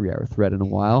boner. History Hour thread, in a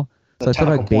while. So The I thought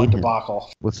tackle I'd bait point him debacle.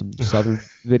 with some Southern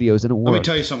videos, and it Let me worked.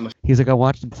 tell you something. He's like, I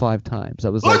watched them 5 times. I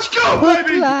was Let's like, go, Hook,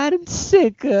 baby! line, and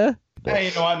sinker. Hey,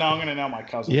 you know what? Now I'm gonna know my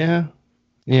cousin.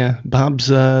 Yeah. Bob's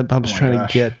my trying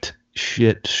gosh. to get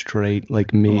shit straight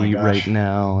like my me gosh. right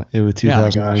now with Yeah, oh my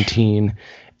 2019,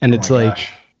 and Oh it's my like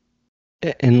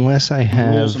gosh. unless I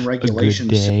have Rules and a good regulations.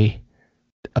 day,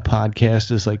 a podcast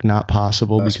is like not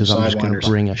possible That's because I'm just going Sidewinders. to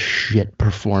bring a shit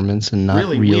performance and not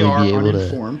Really, really we are be able to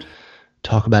uninformed.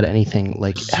 talk about anything.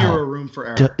 Like, Zero room for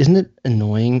error. isn't it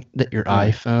annoying that your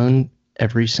iPhone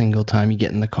every single time you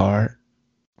get in the car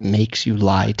makes you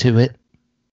lie to it?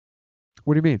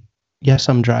 what do you mean? Yes,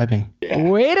 I'm driving.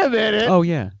 Wait a minute. Oh,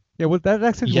 yeah. Yeah, well, that's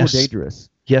actually Yes. more dangerous.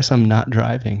 Yes, I'm not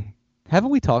driving.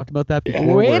 Haven't we talked about that before?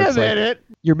 Wait where a it's like, minute.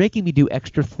 you're making me do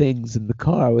extra things in the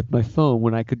car with my phone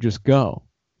when I could just go.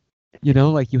 You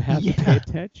know, like you have to pay Yeah.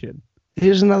 attention.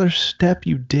 Here's another step,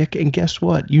 you dick. And guess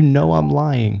what? You know I'm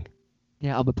lying.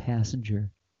 Yeah, I'm a passenger.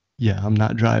 Yeah, I'm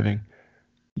not driving.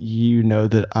 You know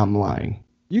that I'm lying.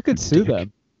 You could sue dick.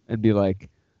 them and be like,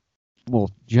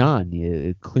 "Well, John,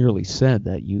 you clearly said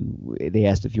that you." They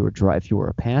asked if you were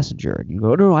a passenger, and you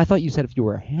go, "No, I thought you said if you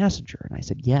were a passenger." And I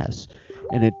said yes,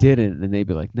 and it didn't. And they'd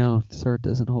be like, "No, sir, it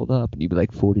doesn't hold up." And you'd be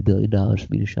like, $40 billion for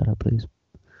me to shut up, please.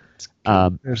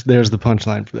 There's the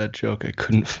punchline for that joke. I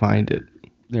couldn't find it.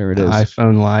 There it The is.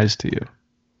 iPhone lies to you.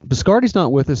 Biscardi's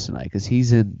not with us tonight because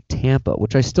he's in Tampa,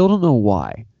 which I still don't know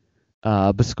why.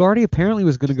 Biscardi apparently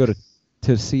was going to go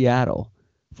to Seattle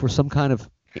for some kind of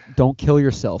 "Don't Kill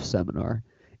Yourself" seminar,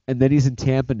 and then he's in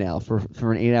Tampa now for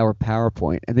an 8-hour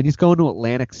PowerPoint, and then he's going to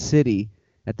Atlantic City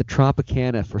at the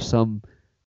Tropicana for some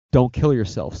 "Don't Kill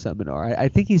Yourself" seminar. I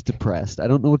think he's depressed. I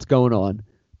don't know what's going on.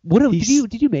 Did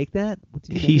you make that? Did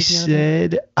you make He anything out of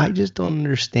that? said, I just don't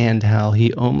understand how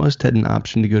he almost had an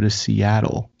option to go to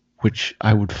Seattle, which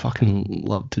I would fucking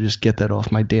love to just get that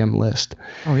off my damn list.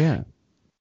 Oh yeah.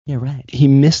 Yeah, right. He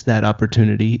missed that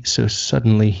opportunity, so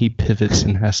suddenly he pivots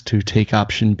and has to take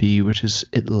option B, which is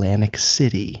Atlantic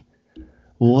City.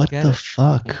 What Get the it.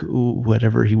 fuck?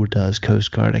 Whatever he does,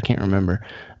 Coast Guard, I can't remember.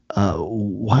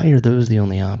 Why are those the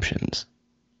only options?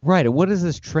 Right, and what is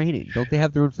this training? Don't they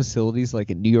have their own facilities like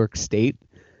in New York State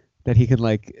that he can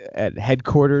like at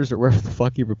headquarters or wherever the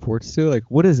fuck he reports to? Like,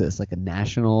 what is this? Like a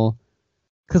national?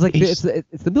 Because like it's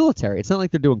the military. It's not like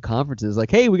they're doing conferences.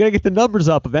 Like, hey, we gotta get the numbers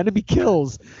up of enemy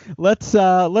kills. Let's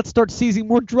start seizing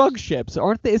more drug ships.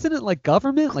 Aren't they? Isn't it like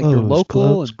government? Like you're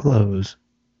local and close.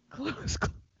 You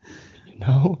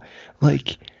know,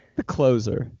 like the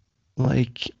closer.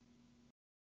 Like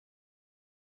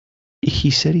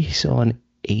he said he saw an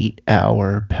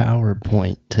 8-hour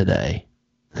PowerPoint today.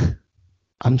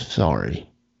 I'm sorry.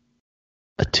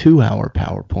 A 2-hour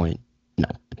PowerPoint, no,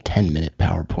 a 10-minute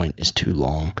PowerPoint is too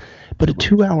long. But a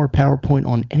 2-hour PowerPoint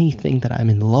on anything that I'm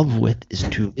in love with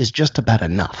is just about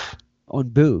enough. On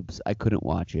boobs, I couldn't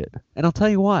watch it. And I'll tell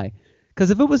you why. Because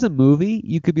if it was a movie,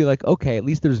 you could be like, okay, at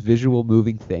least there's visual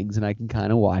moving things and I can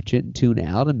kind of watch it and tune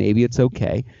out and maybe it's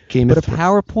okay. But a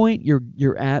PowerPoint,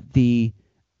 you're at the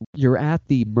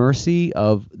mercy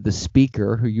of the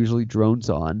speaker who usually drones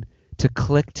on to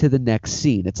click to the next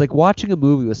scene. It's like watching a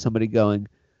movie with somebody going,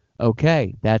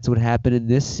 okay, that's what happened in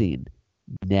this scene.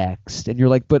 Next. And you're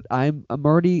like, but I'm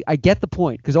already, I get the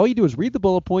point. Because all you do is read the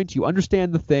bullet points, you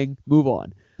understand the thing, move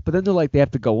on. But then they're like, they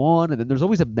have to go on, and then there's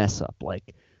always a mess up.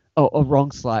 Like, oh,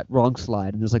 wrong slide.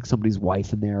 And there's like somebody's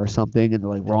wife in there or something, and they're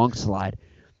like, wrong slide.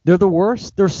 They're the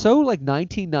worst. They're so like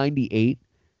 1998.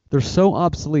 They're so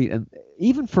obsolete. And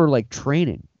even for like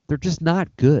training, they're just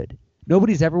not good.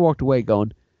 Nobody's ever walked away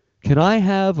going, can I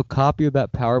have a copy of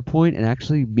that PowerPoint and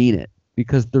actually mean it?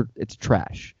 Because it's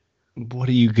trash. What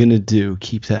are you going to do?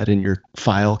 Keep that in your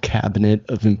file cabinet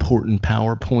of important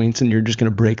PowerPoints and you're just going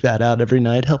to break that out every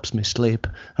night? Helps me sleep.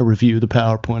 A review of the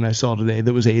PowerPoint I saw today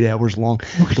that was 8 hours long.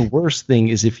 The worst thing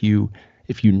is if you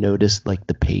notice like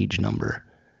the page number.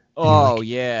 Oh, like,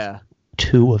 yeah.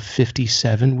 2 of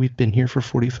 57. We've been here for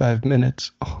 45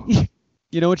 minutes. Oh.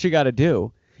 You know what you got to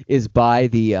do is buy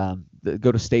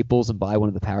go to Staples and buy one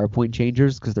of the PowerPoint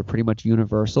changers because they're pretty much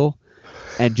universal,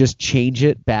 and just change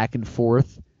it back and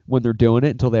forth when they're doing it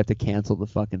until they have to cancel the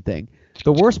fucking thing.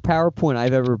 The worst PowerPoint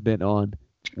I've ever been on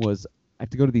was I have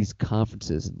to go to these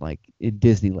conferences in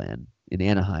Disneyland in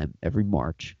Anaheim every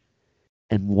March,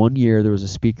 And one year there was a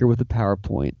speaker with a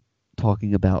PowerPoint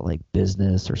talking about like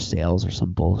business or sales or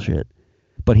some bullshit,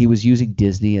 but he was using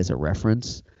Disney as a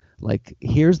reference. Like,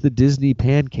 here's the Disney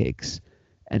pancakes,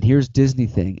 and here's Disney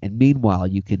thing, and meanwhile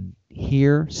you can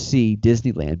see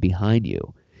Disneyland behind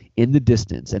you in the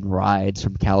distance and rides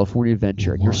from California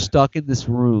Adventure, and you're stuck in this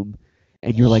room,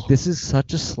 and you're like, this is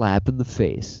such a slap in the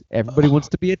face. Everybody wants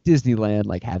to be at Disneyland,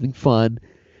 like having fun,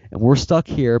 and we're stuck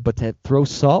here. But to throw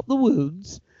salt in the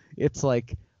wounds, it's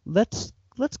like, let's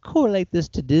correlate this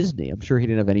to Disney. I'm sure he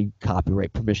didn't have any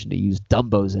copyright permission to use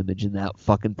Dumbo's image in that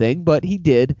fucking thing, but he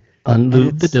did.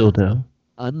 Unlube the dildo.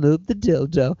 Unlube the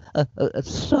dildo.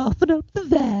 Soften up the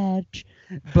vag.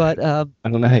 But I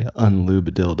don't know how you unlube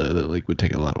a dildo. That like would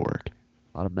take a lot of work.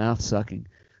 A lot of mouth sucking.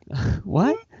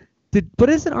 What?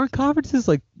 Aren't conferences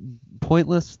like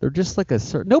pointless? They're just like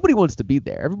nobody wants to be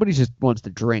there. Everybody just wants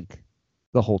to drink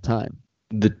the whole time.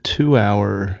 The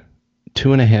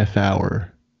 2.5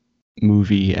 hour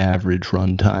movie average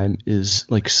runtime is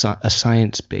like a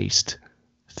science-based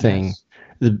thing. Yes.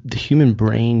 The human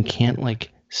brain can't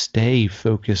like stay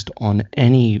focused on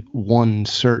any one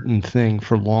certain thing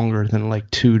for longer than like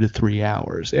 2 to 3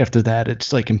 hours. After that,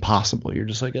 it's like impossible. You're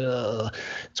just like, ugh.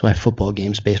 That's why football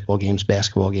games, baseball games,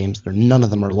 basketball games, none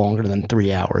of them are longer than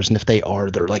 3 hours. And if they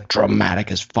are, they're like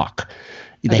dramatic as fuck.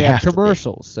 They have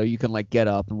commercials, so you can like get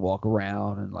up and walk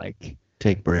around and like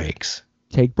take breaks.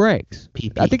 I think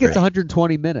it's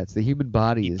 120 minutes. The human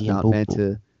body is not poo-poo. meant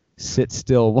to sit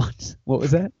still once. What was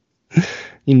that?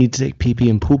 You need to take pee-pee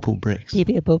and poo-poo breaks.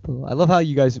 Pee-pee and poo-poo. I love how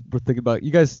you guys were thinking about,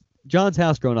 John's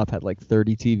house growing up had like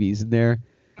 30 TVs in there. And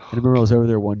I remember I was over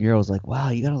there one year, I was like, wow,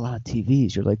 you got a lot of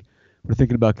TVs. You're like, we're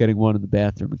thinking about getting one in the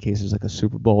bathroom in case there's like a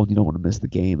Super Bowl and you don't want to miss the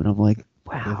game. And I'm like,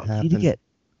 wow, you need to get,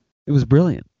 it was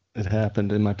brilliant. It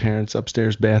happened in my parents'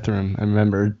 upstairs bathroom. I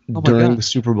remember Oh my during God. the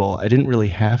Super Bowl, I didn't really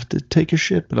have to take a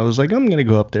shit, but I was like, I'm going to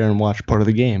go up there and watch part of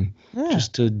the game Yeah.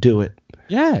 just to do it.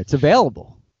 Yeah, it's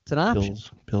available. It's an option.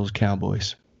 Bills,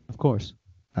 Cowboys. Of course.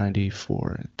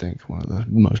 94, I think, one of the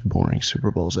most boring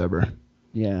Super Bowls ever.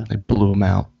 Yeah. They blew them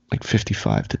out like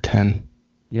 55-10.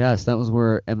 Yes, that was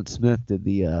where Emmitt Smith did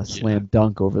the slam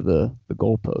dunk over the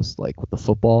goalpost, like with the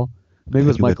football. Maybe it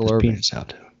was Michael Irvin. Penis out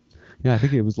too. Yeah, I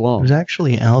think it was It long. was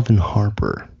actually Alvin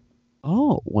Harper.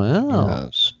 Oh,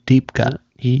 wow. Deep cut.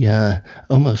 He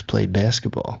almost played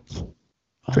basketball.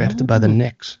 Drafted by the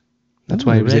Knicks. That's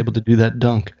why he was able to do that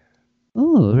dunk.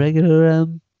 Oh, regular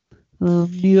New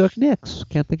York Knicks.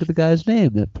 Can't think of the guy's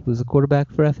name that was a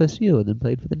quarterback for FSU and then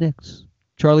played for the Knicks.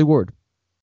 Charlie Ward.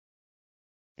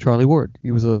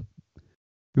 He was a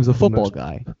football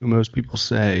guy. Who most people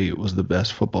say was the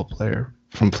best football player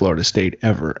from Florida State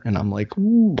ever, and I'm like,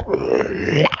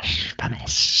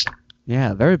 blasphemous.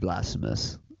 Yeah, very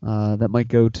blasphemous. That might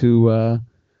go to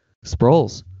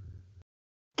Sproles.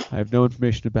 I have no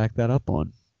information to back that up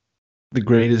on. The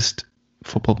greatest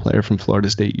football player from Florida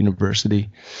State University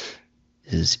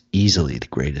is easily the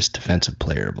greatest defensive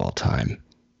player of all time.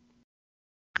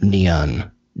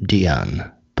 Dion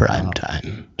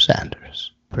Primetime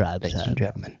Sanders. Ladies and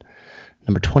gentlemen.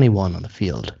 Number 21 on the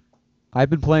field. I've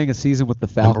been playing a season with the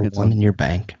Falcons. Number 1 in your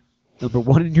bank. Number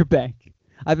 1 in your bank.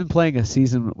 I've been playing a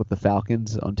season with the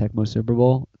Falcons on Tecmo Super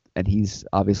Bowl, and he's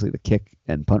obviously the kick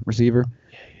and punt receiver.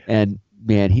 And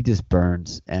man, he just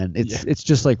burns, and it's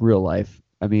just like real life.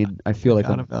 I mean, I feel like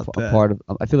I'm a part of.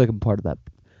 I feel like I'm part of that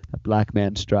black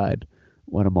man stride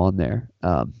when I'm on there.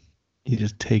 He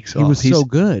just takes off. He was so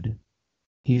good.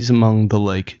 He's among the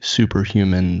like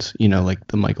superhumans, like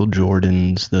the Michael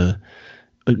Jordans, the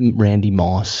Randy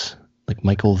Moss, like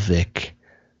Michael Vick,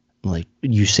 like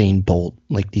Usain Bolt,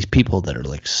 like these people that are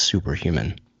like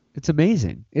superhuman. It's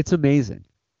amazing. It's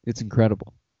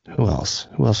incredible. Who else?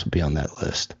 Who else would be on that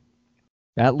list?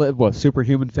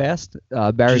 Superhuman fast?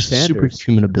 Barry Just Sanders.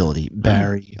 Superhuman ability.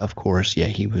 Barry, of course. Yeah,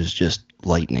 he was just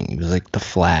lightning. He was like the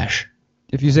Flash.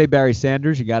 If you say Barry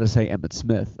Sanders, you got to say Emmitt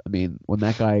Smith. I mean, when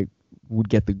that guy would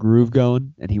get the groove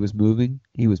going and he was moving.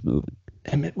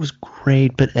 Emmitt was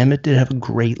great, but Emmitt did have a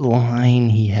great line.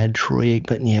 He had Troy,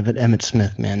 but Emmitt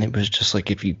Smith, man, it was just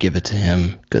like if you give it to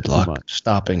him, good luck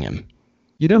stopping him.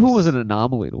 You know who was an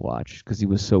anomaly to watch because he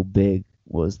was so big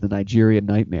was the Nigerian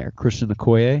Nightmare, Christian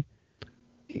Okoye.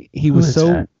 He was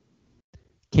so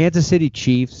Kansas City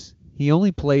Chiefs. He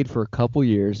only played for a couple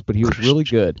years, but he was really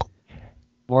good.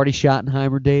 Marty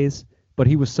Schottenheimer days, but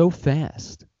he was so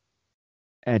fast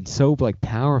and so like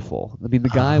powerful. I mean, the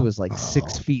guy was like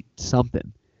 6 feet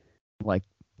something, like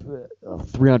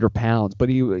 300 pounds, but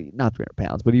he not 300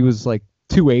 pounds, but he was like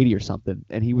 280 or something,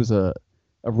 and he was a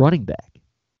running back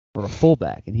or a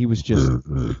fullback, and he was just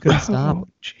you couldn't stop him.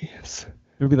 Jeez.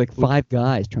 There would be like 5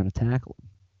 guys trying to tackle him.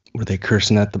 Were they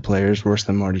cursing at the players worse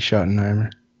than Marty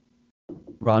Schottenheimer?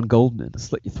 Ron Goldman,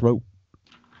 slit your throat.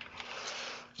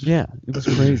 Yeah, it was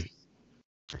crazy.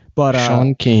 But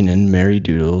Sean Kanan, Mary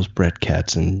Doodles, Brett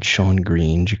Katzen, Sean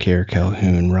Green, Jakar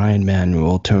Calhoun, Ryan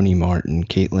Manuel, Tony Martin,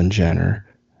 Caitlyn Jenner,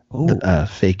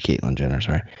 fake Caitlyn Jenner,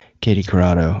 sorry, Katie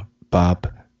Corrado,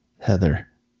 Bob, Heather,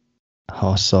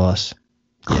 Hoss Sauce,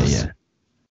 yeah,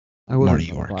 I would Marty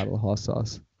have a York. bottle of Hoss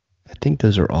Sauce. I think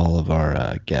those are all of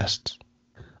our guests.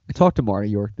 I talked to Marty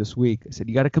York this week. I said,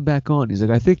 you got to come back on. He's like,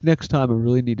 I think next time I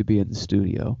really need to be in the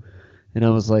studio. And I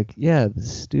was like, yeah, the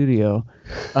studio.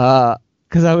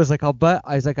 Because I was like,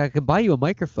 I can buy you a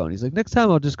microphone. He's like, next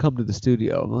time I'll just come to the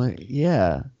studio. I'm like,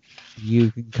 yeah,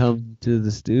 you can come to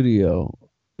the studio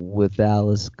with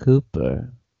Alice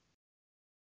Cooper.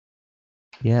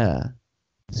 Yeah,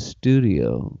 the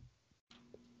studio.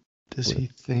 Does he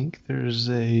think there's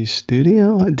a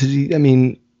studio? Does he? I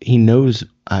mean, he knows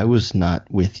I was not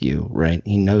with you, right?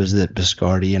 He knows that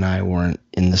Biscardi and I weren't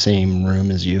in the same room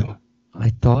as you. I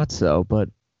thought so, but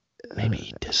maybe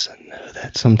he doesn't know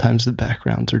that. Sometimes the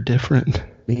backgrounds are different.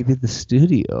 Maybe the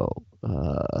studio.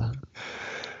 I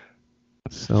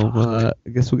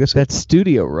guess we'll get that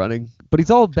studio running. But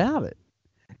he's all about it.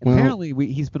 Well, apparently,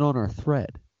 he's been on our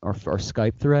thread, our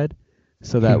Skype thread,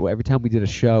 so that every time we did a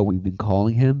show, we've been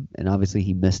calling him, and obviously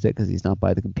he missed it because he's not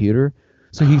by the computer.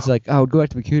 So he's like, I would go back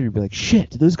to the computer and be like,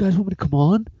 shit, do those guys want me to come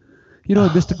on? You know,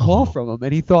 I missed a call from him,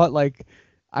 and he thought like,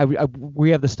 we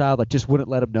have the style that just wouldn't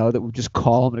let him know that we just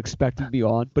call him and expect him to be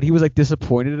on. But he was like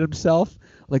disappointed in himself,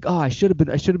 like, oh, I should have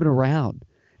been around.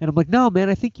 And I'm like, no, man,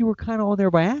 I think you were kind of on there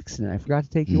by accident. I forgot to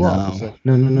take you off. Like,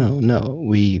 No.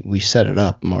 We set it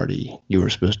up, Marty. You were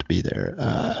supposed to be there.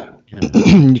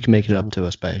 You can make it up to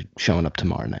us by showing up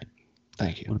tomorrow night.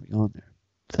 Thank you. I want to be on there.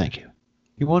 Thank you.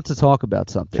 He wants to talk about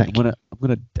something. I'm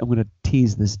gonna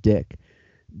tease this dick,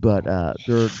 but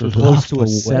they're close to a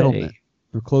settlement.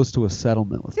 They're close to a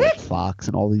settlement with like Fox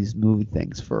and all these movie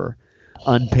things for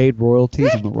unpaid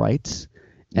royalties and the rights,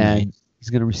 and he's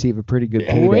going to receive a pretty good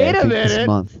payday this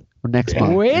month or next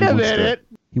month. Wait a minute.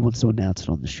 He wants to announce it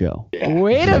on the show.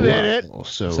 Wait a minute.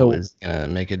 So is he going to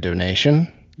make a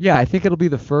donation? Yeah, I think it'll be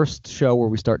the first show where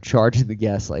we start charging the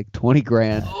guests like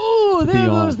 $20,000. Oh, there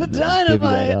goes the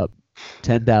dynamite.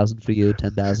 10,000 for you,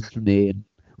 10,000 for me, and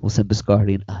we'll send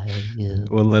Biscardi and I.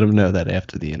 We'll let him know that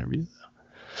after the interview.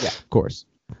 Yeah, of course.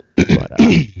 But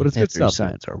it's good stuff.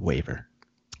 Signs our waiver.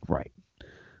 Right.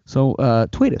 So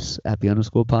tweet us at the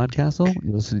 _Podcastle.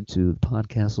 You're listening to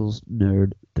Podcastle's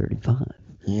NERD35.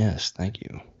 Yes, thank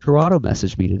you. Corrado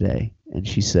messaged me today, and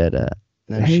she said,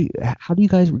 hey, how do you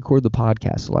guys record the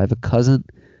podcast? I have a cousin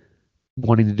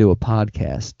wanting to do a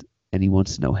podcast, and he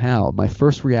wants to know how. My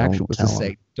first reaction was to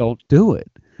say, don't do it.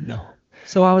 No.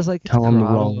 So I was like, tell him the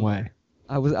wrong way.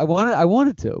 I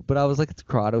wanted to, but I was like, it's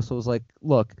Corrado. So I was like,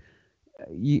 look,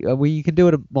 you can do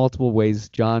it in multiple ways.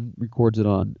 John records it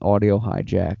on Audio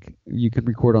Hijack. You can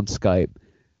record on Skype.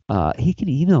 He can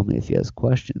email me if he has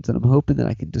questions, and I'm hoping that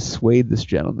I can dissuade this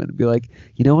gentleman and be like,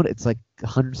 you know what? It's like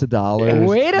hundreds of dollars.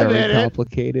 Wait a minute.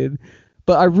 Complicated.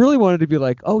 But I really wanted to be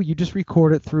like, oh, you just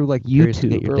record it through like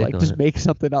YouTube or like just make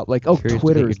something up. Like, oh,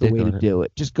 Twitter is the way to do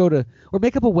it. Just go to or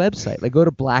make up a website. Like go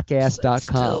to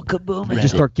blackass.com and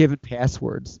just start giving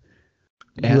passwords.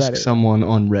 Ask someone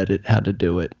on Reddit how to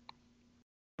do it.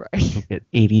 Right. You'll get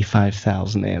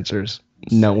 85,000 answers.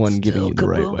 No one giving you the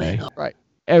right way. Right.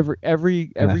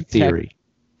 Every theory.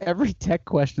 Every tech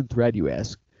question thread you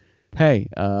ask. Hey,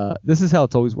 this is how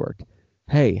it's always worked.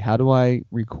 Hey, how do I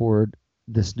record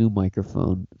this new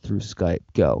microphone through Skype?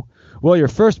 Go. Well, your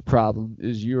first problem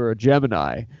is you're a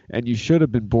Gemini and you should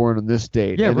have been born on this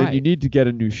date. Yeah, and right. then you need to get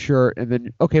a new shirt and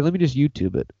then okay, let me just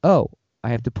YouTube it. Oh, I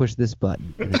have to push this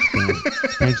button and it's done.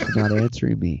 Thanks for not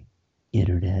answering me,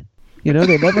 internet. You know,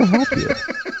 they never help you.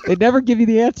 They never give you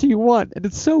the answer you want, and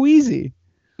it's so easy.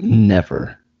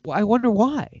 Never. Well, I wonder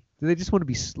why. Do they just want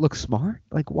to look smart?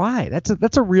 Like why? That's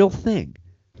a real thing.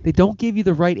 They don't give you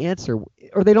the right answer,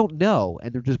 or they don't know,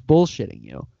 and they're just bullshitting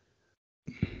you.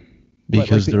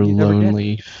 Because they're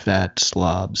lonely, fat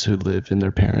slobs who live in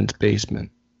their parents' basement,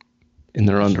 in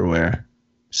their underwear,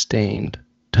 stained,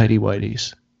 tighty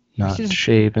whities, not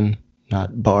shaven,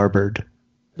 not barbered.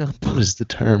 What is the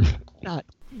term? Not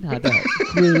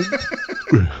groomed,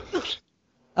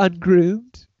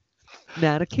 ungroomed,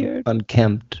 manicured,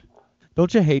 unkempt.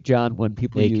 Don't you hate, John, when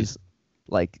people use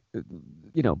like,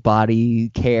 body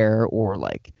care or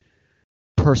like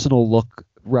personal look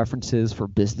references for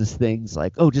business things,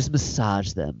 like, oh, just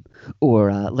massage them,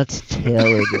 or let's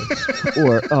tailor this,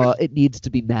 or it needs to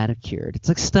be manicured. It's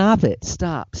like, stop it,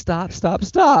 stop.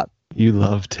 You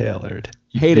love tailored.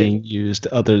 Hate being used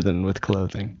other than with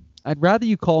clothing. I'd rather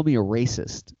you call me a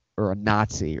racist or a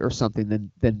Nazi or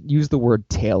something than use the word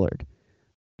tailored.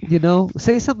 You know,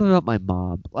 say something about my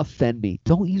mom, offend me.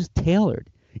 Don't use tailored.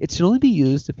 It should only be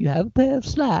used if you have a pair of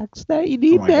slacks that you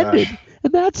need mended,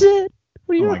 and that's it.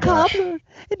 When you're a cobbler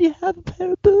and you have a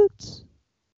pair of boots.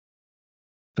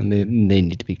 And they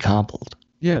need to be cobbled.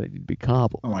 Yeah, they need to be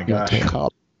cobbled. Oh my gosh.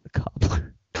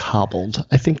 Cobbler. Cobbled.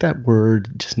 I think that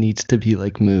word just needs to be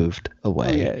like moved away.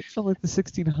 Oh, yeah, it's from like the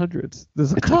 1600s.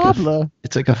 There's a It's cobbler.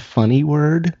 It's like a funny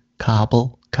word.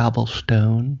 Cobble,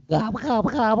 cobblestone. Gobble, gobble,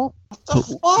 gobble.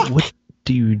 What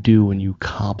do you do when you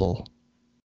cobble?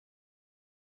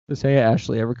 Just say,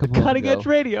 Ashley, ever come home? Cutting edge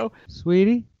radio.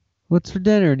 Sweetie, what's for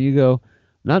dinner? And you go,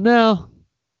 not now.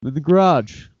 I'm in the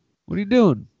garage. What are you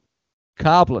doing?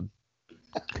 Cobbling.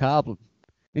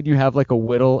 And you have like a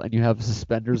whittle and you have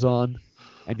suspenders on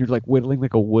and you're like whittling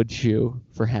like a wood shoe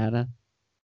for Hannah.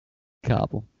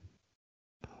 Cobbling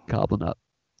up.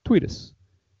 Tweet us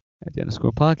at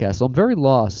 @_Podcastle. I'm very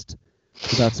lost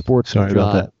without sports. Sorry with John.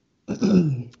 about that.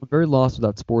 I'm very lost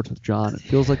without sports with John. It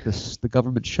feels like the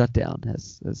government shutdown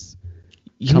has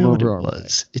You come know what over it our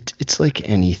was? It's like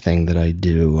anything that I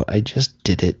do. I just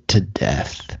did it to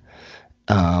death.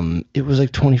 It was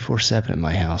like 24/7 at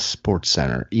my house. Sports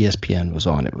Center, ESPN was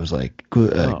on. It was like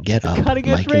Get Up, Cutting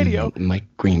edge radio. Mike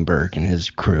Greenberg and his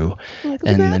crew, and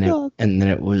then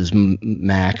it was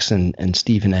Max and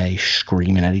Stephen A.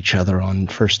 screaming at each other on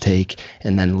First Take,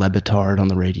 and then Lebitard on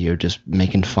the radio just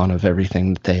making fun of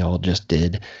everything that they all just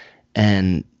did,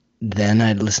 and then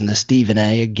I'd listen to Stephen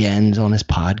A. again on his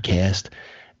podcast,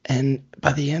 and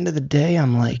by the end of the day,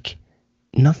 I'm like,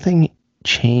 nothing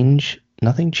changes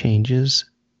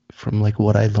from like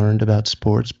what I learned about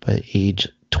sports by age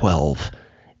 12.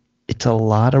 It's a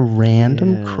lot of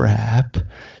random crap.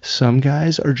 Some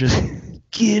guys are just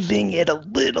giving it a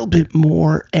little bit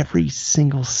more every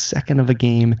single second of a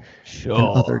game. Sure. And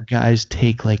other guys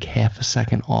take like half a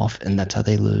second off, and that's how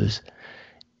they lose.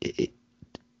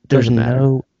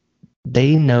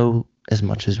 They know as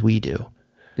much as we do.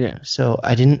 Yeah. So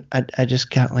I just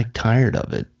got like tired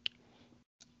of it.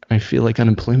 I feel like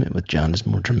unemployment with John is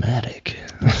more dramatic.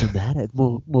 Dramatic.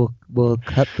 More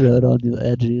cutthroat on the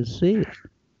edge of your seat.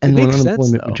 And when makes sense,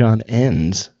 unemployment though. with John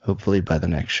ends, hopefully by the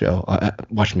next show,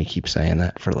 watch me keep saying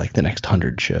that for like the next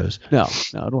 100 shows. No,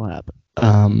 it'll happen.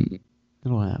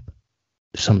 It'll happen.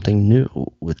 Something new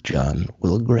with John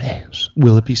will grass.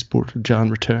 Will it be Sports with John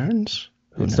returns?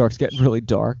 It starts getting really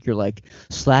dark. You're like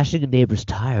Slashing a neighbor's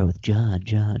tire with John.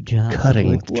 Cutting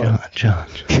Like, with John.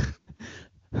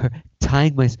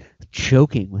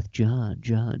 choking with John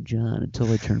until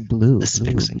they turn blue.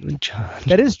 Asphyxiating with John.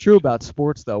 That is true about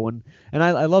sports, though, and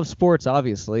I love sports.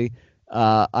 Obviously,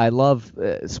 I love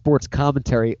sports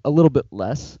commentary a little bit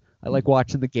less. I like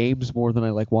watching the games more than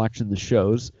I like watching the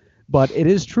shows. But it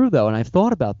is true, though, and I've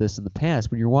thought about this in the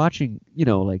past. When you're watching,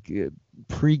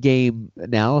 pre-game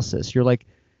analysis, you're like,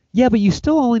 yeah, but you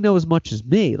still only know as much as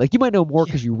me. Like, you might know more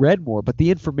because you read more, but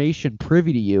the information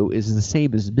privy to you is the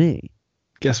same as me.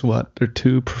 Guess what? They're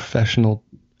two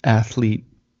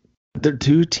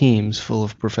teams full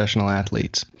of professional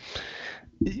athletes.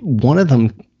 One of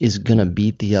them is going to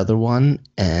beat the other one,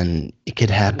 and it could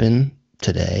happen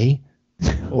today.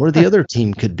 Or the other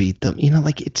team could beat them.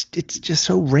 It's just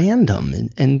so random,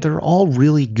 and they're all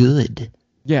really good.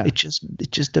 Yeah. It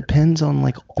just depends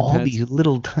on all these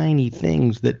little tiny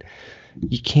things that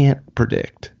you can't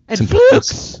predict. And It's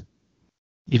flukes.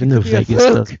 Even though Yeah, Vegas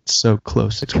fluke. does it so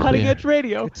close, it's Cutting clear. edge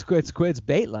radio. It's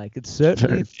bait-like. It's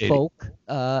certainly a Very folk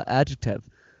adjective.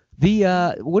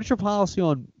 The what's your policy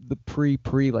on the pre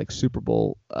Super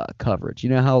Bowl coverage? You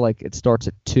know how it starts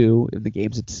at 2 and the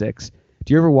game's at 6.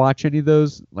 Do you ever watch any of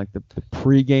those, like the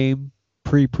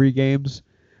pre-games,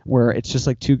 where it's just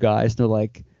like two guys and they're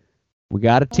like, we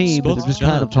got a team, but they're just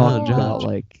kind of talking about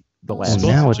the last. And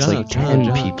now it's John,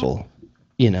 10 people.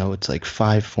 It's like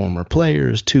 5 former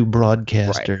players, 2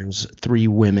 broadcasters, 3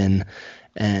 women,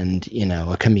 and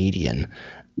a comedian,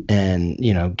 and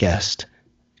guest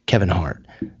Kevin Hart.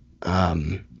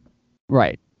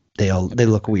 Right. They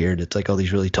look weird. It's like all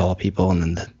these really tall people, and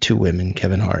then the 2 women,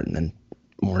 Kevin Hart, and then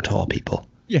more tall people.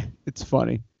 Yeah, it's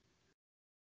funny.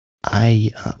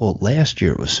 Last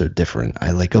year it was so different.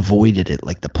 I avoided it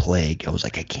like the plague. I was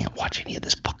like, I can't watch any of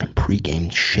this fucking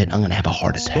pregame shit. I'm gonna have a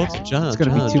heart attack. It's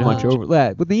gonna be too much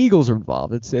overload. When the Eagles are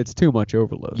involved, it's too much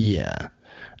overload. Yeah.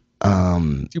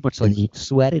 Too much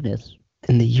sweatiness.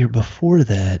 And the year before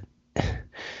that,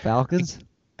 Falcons.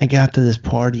 I got to this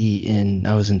party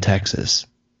I was in Texas.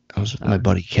 I was with my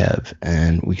buddy Kev,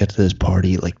 and we got to this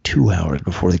party 2 hours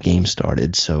before the game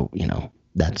started. So,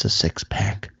 that's a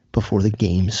 6-pack before the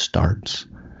game starts.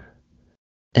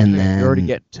 And You're already then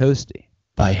getting toasty.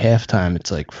 by halftime,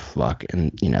 it's like, fuck.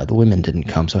 And, the women didn't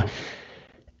come. So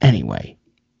anyway,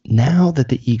 now that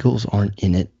the Eagles aren't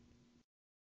in it,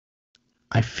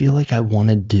 I feel like I want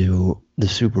to do the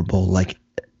Super Bowl. Like,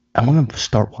 I want to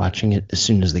start watching it as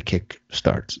soon as the kick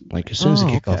starts. Like, as soon as the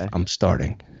kickoff, I'm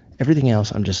starting. Everything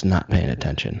else, I'm just not paying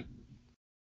attention.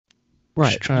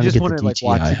 Right. Just trying you to just get want the to DTI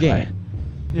watch the game. high.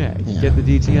 Yeah, you Yeah. get the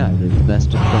DTI, the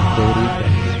domestic tranquility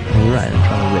index. Right, I'm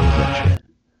trying to raise that shit.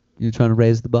 You're trying to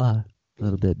raise the bar a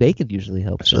little bit. Bacon usually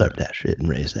helps. Slurp that shit and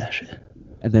raise that shit.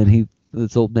 And then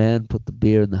this old man put the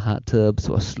beer in the hot tub,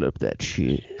 so I slurped that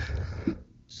shit.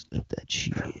 Slurp that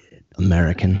shit.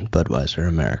 American, Budweiser,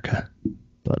 America.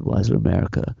 Budweiser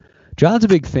America. John's a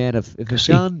big fan of. If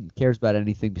John cares about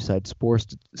anything besides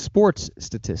sports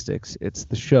statistics, it's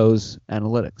the show's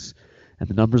analytics, and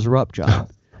the numbers are up, John.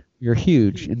 You're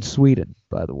huge in Sweden,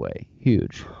 by the way.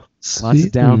 Huge. Lots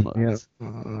of downloads. Yeah.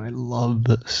 I love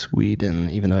Sweden,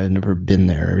 even though I've never been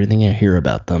there. Everything I hear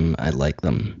about them, I like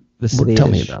them. Tell me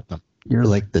Swedish. about them. You're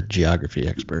like the geography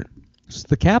expert.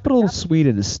 The capital of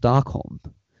Sweden is Stockholm,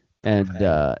 and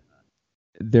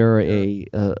they're a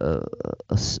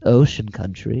ocean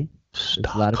country. There's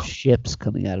a lot of ships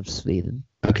coming out of Sweden.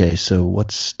 Okay, so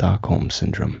what's Stockholm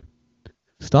Syndrome?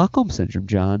 Stockholm Syndrome,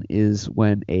 John, is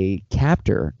when a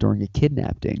captor during a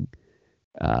kidnapping,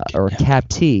 or a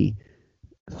captee,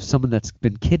 someone that's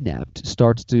been kidnapped,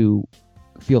 starts to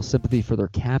feel sympathy for their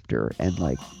captor and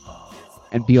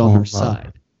be on their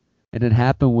side. And it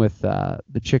happened with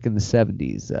the chick in the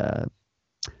 70s,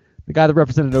 the guy that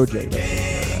represented OJ,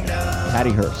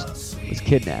 Patty Hearst, was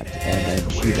kidnapped, and then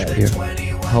she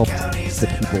helped the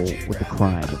people with the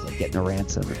crime of getting a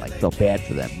ransom and felt bad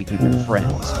for them, became their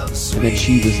friends, and then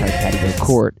she was had to go to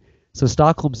court. So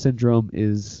Stockholm Syndrome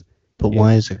is. But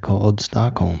why is it called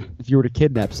Stockholm? If you were to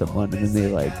kidnap someone and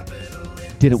then they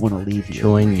didn't want to leave you,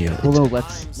 join you. Well, no,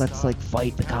 let's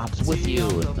fight the cops with you,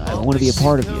 and I want to be a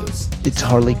part of you. It's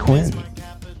Harley Quinn.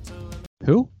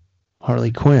 Who?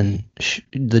 Harley Quinn.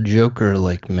 The Joker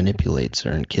manipulates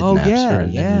her and kidnaps her,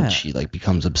 and then she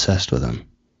becomes obsessed with him.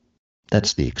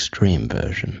 That's the extreme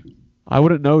version. I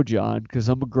wouldn't know, John, because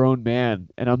I'm a grown man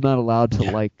and I'm not allowed to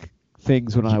like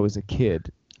things when I was a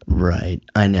kid. Right,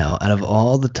 I know. Out of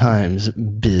all the times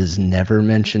Biz never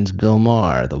mentions Bill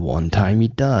Maher, the one time he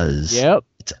does. Yep.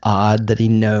 It's odd that he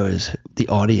knows the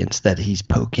audience that he's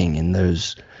poking in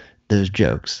those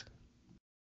jokes.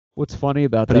 What's funny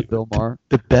about that, Bill Maher?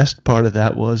 The best part of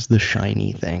that was the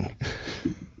shiny thing.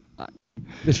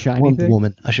 The shiny Wonder thing?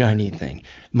 Woman, a shiny thing.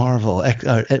 Marvel,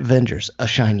 Avengers, a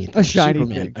shiny thing. A shiny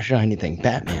Superman, thing. a shiny thing.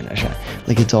 Batman, a shiny.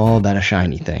 It's all about a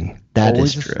shiny thing. That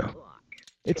Always is true.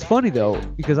 It's funny though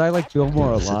because I like Bill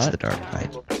Maher a lot. It's the Dark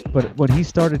Knight. But when he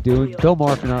started doing Bill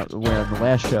Maher, if you're not aware, on the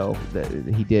last show that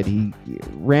he did, he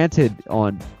ranted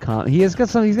on he's got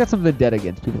some vendetta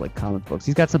against people like comic books.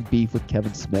 He's got some beef with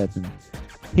Kevin Smith,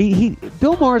 and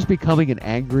Bill Maher is becoming an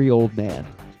angry old man.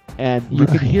 And you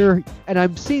can hear, and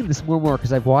I'm seeing this more and more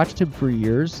because I've watched him for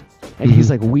years, and he's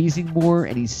wheezing more,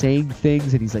 and he's saying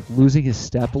things, and he's losing his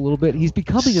step a little bit. He's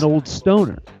becoming an old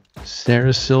stoner.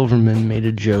 Sarah Silverman made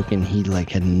a joke, and he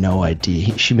had no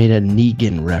idea. She made a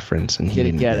Negan reference, and he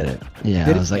didn't get it. Yeah,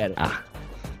 I was like,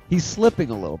 He's slipping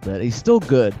a little bit. He's still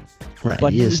good, right?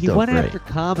 but he went great. after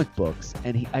comic books,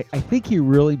 and I think he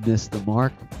really missed the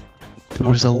mark. There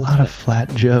was a lot of flat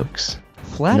jokes.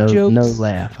 Jokes. No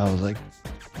laugh. I was like.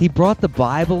 He brought the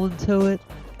Bible into it,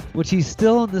 which he's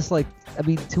still in this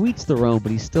to each their own,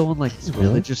 but he's still in this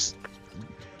religious.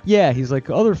 Yeah, he's like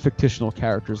other fictional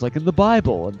characters, like in the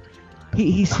Bible, and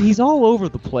he's all over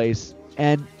the place.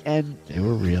 And they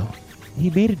were real.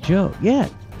 He made a joke,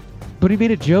 but he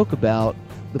made a joke about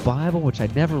the Bible, which I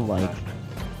never liked.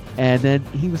 And then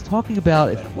he was talking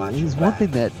about he's one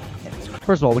thing that,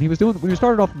 first of all, when he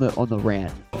started off on the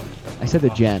rant. I said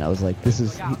to Jen, I was like, this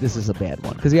is a bad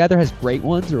one. Because he either has great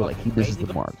ones or he misses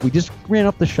the mark. We just ran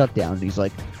up the shutdown and he's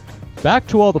like, back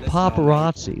to all the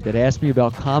paparazzi that asked me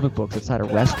about comic books outside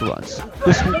of restaurants.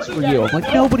 This one's for you. I'm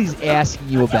like, nobody's asking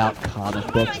you about comic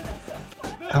books.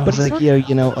 I was like,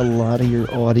 a lot of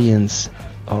your audience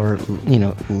are,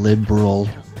 liberal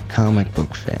comic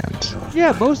book fans.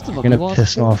 Yeah, most of them. You're going to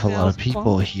piss off a lot of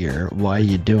people here. Why are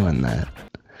you doing that?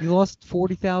 He lost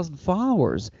 40,000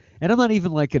 followers. And I'm not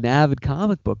even an avid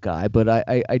comic book guy, but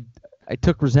I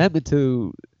took resentment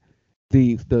to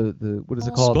the what is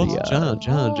it called?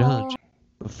 John.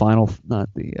 The final, not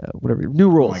the whatever, new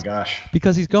rules. Oh my gosh!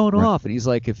 Because he's going off, and he's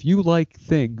like, if you like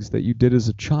things that you did as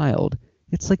a child,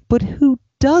 it's like, but who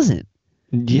doesn't?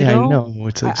 Yeah, I know.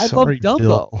 It's I love Dumbo.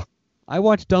 Bill. I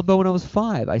watched Dumbo when I was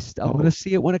 5. I'm going to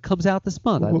see it when it comes out this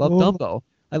month. I love Dumbo.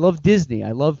 I love Disney.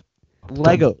 I love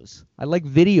Legos. I like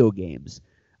video games.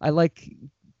 I like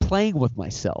playing with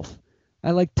myself.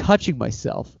 I like touching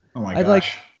myself. Oh my I gosh. like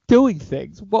doing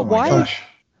things. Well, Oh my gosh.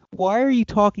 why are you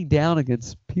talking down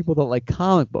against people that like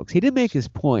comic books? He didn't make his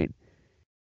point.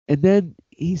 And then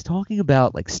he's talking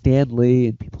about like Stan Lee,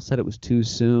 and people said it was too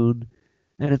soon.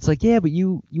 And it's like, yeah, but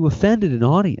you offended an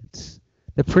audience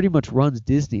that pretty much runs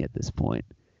Disney at this point.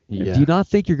 Yeah. Do you not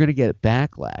think you're going to get a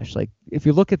backlash? Like, if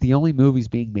you look at the only movies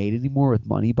being made anymore with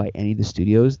money by any of the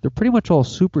studios, they're pretty much all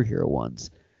superhero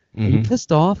ones. Are you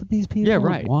pissed off at these people? Yeah,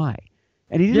 right. Why?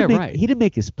 And he didn't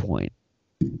make his point.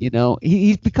 You know,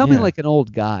 he's becoming like an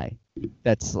old guy.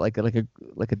 That's like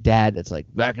a dad that's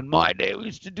like, back in my day we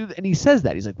used to do that. And he says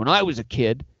that. He's like, when I was a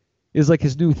kid, is like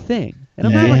his new thing. And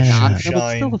I'm not like knocking him.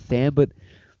 I'm still a fan, but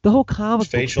the whole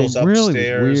comic book Facials thing really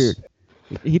upstairs. was weird.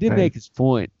 He didn't make his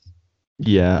point.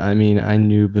 Yeah, I mean, I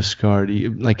knew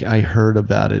Biscardi. Like, I heard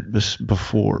about it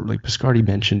before. Like, Biscardi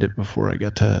mentioned it before I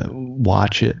got to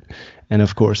watch it. And,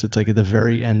 of course, it's like at the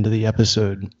very end of the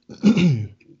episode.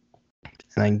 And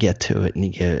I get to it,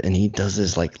 and he does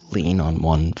this, like, lean on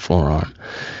one forearm.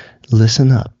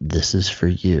 Listen up. This is for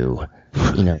you.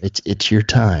 You know, it's your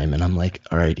time. And I'm like,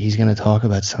 all right, he's going to talk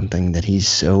about something that he's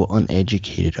so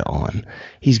uneducated on.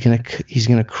 He's going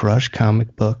to crush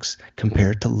comic books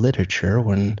compared to literature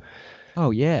when...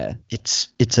 Oh yeah,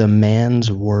 it's a man's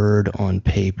word on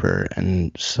paper,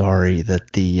 and sorry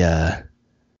that the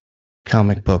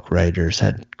comic book writers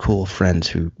had cool friends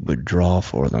who would draw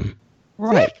for them.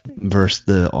 right. Versus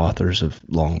the authors of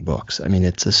long books. I mean,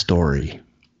 it's a story.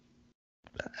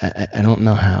 I don't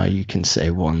know how you can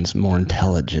say one's more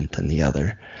intelligent than the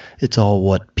other. It's all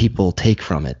what people take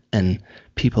from it, and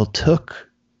people took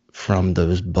from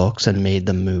those books and made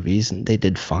them movies, and they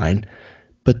did fine.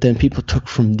 But then people took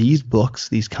from these books,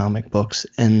 these comic books,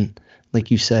 and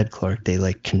like you said, Clark, they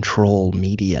like control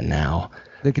media now.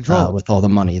 They control with all the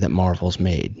money that Marvel's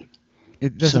made.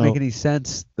 It doesn't make any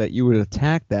sense that you would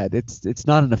attack that. It's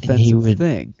not an offensive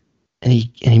thing. And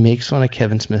he makes fun of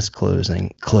Kevin Smith's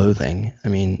clothing. I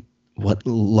mean, what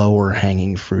lower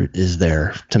hanging fruit is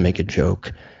there to make a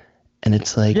joke? And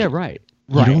it's like, Yeah, right.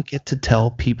 You don't get to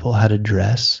tell people how to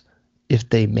dress if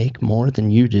they make more than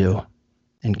you do.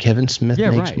 And Kevin Smith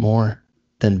makes more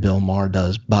than Bill Maher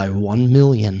does by $1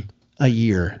 million a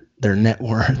year, their net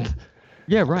worth.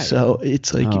 Yeah, right. So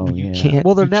it's like you can't.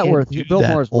 Well, their you net can't worth. do Bill that,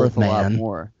 Maher's worth old a lot man.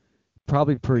 more.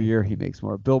 Probably per year he makes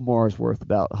more. Bill Maher's worth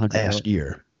about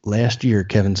 $100 Last year,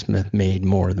 Kevin Smith made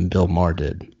more than Bill Maher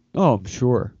did. Oh, I'm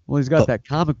sure. Well, he's got that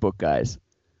comic book, guys.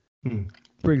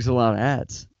 Brings a lot of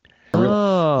ads.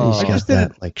 Oh, He's got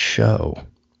that like show.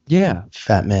 Yeah.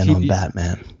 Fat Man TV. on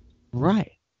Batman.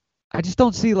 Right. I just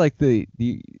don't see like the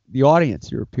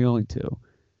audience you're appealing to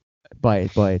by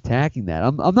attacking that.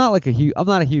 I'm not like I'm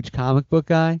not a huge comic book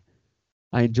guy.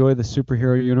 I enjoy the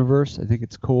superhero universe. I think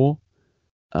it's cool.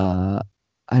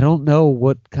 I don't know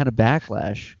what kind of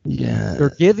backlash they're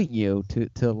giving you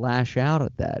to lash out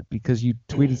at that because you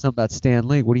tweeted something about Stan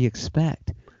Lee. What do you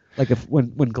expect? Like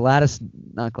when Aretha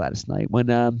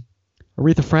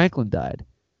Franklin died,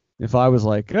 if I was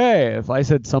like, hey, if I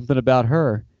said something about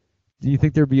her, do you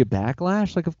think there'd be a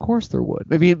backlash? Like, of course there would.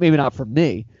 Maybe not from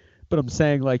me, but I'm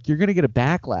saying like you're gonna get a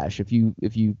backlash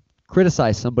if you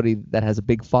criticize somebody that has a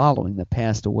big following that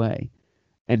passed away,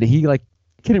 and he like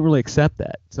couldn't really accept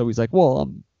that. So he's like,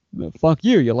 well, fuck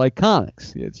you. You like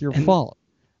comics. It's your fault.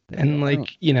 And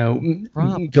like, you know,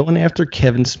 going after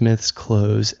Kevin Smith's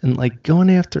clothes and like going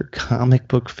after comic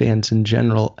book fans in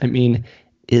general. I mean,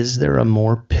 is there a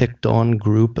more picked on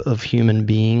group of human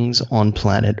beings on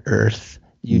planet Earth?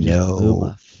 You just blew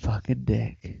my fucking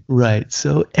dick. Right.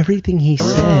 So everything he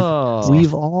said,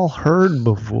 we've all heard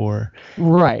before.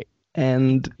 Right.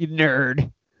 And you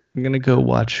nerd. I'm going to go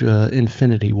watch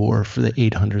Infinity War for the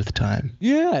 800th time.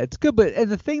 Yeah, it's good. And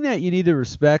the thing that you need to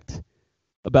respect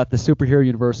about the superhero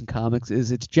universe in comics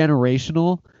is it's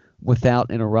generational without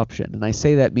interruption. And I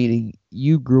say that meaning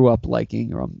you grew up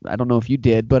liking, or I don't know if you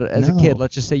did, but as a kid,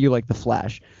 let's just say you like The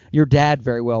Flash. Your dad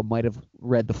very well might have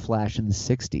read The Flash in the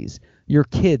 60s. Your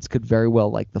kids could very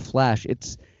well like The Flash.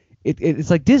 It's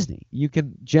like Disney. You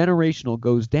can generational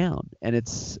goes down, and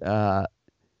it's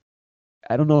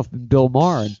I don't know if Bill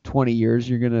Maher in 20 years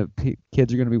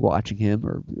kids are gonna be watching him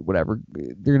or whatever.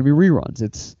 They're gonna be reruns.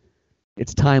 It's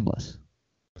timeless.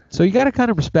 So you got to kind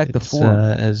of respect the form.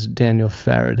 As Daniel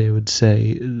Faraday would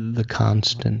say, the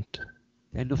constant.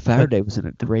 Daniel Faraday was in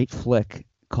a great flick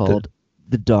called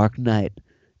The Dark Knight,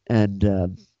 and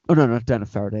not Daniel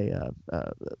Faraday.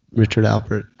 Richard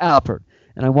Alpert. Alpert.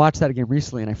 And I watched that again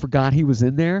recently, and I forgot he was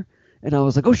in there. And I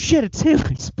was like, oh shit, it's him.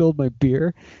 I spilled my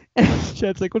beer. And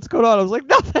Chad's like, what's going on? I was like,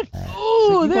 nothing.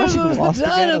 Oh, Like, there "You goes watching the Lost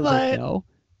again?" I was like, dynamite. no,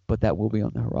 but that will be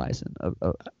on the horizon.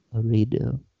 A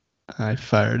redo. I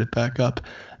fired it back up.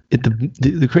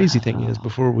 The crazy thing is,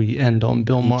 before we end on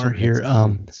Bill Maher here,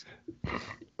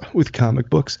 with comic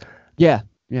books, Yeah.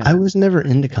 I was never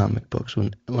into comic books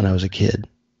when I was a kid,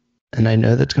 and I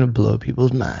know that's going to blow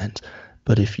people's minds.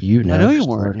 But if you know, I know you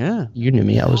weren't. Yeah. you knew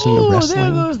me. I was into Oh, there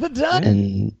wrestling, goes the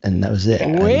dynamite. and that was it. I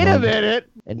Wait a loved minute.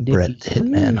 And Bret Nikki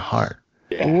Hitman Hart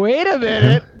Wait a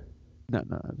minute. No,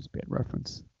 that was a bad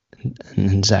reference.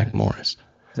 and Zach Morris.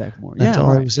 Zach Moore. That's Yeah. all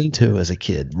I Right. was into as a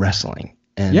kid, wrestling.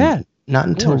 And Yeah, not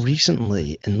until course.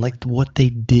 recently, and like what they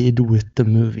did with the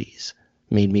movies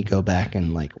made me go back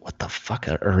and like, what the fuck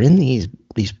are in these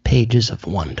pages of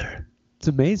wonder? It's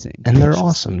amazing. And they're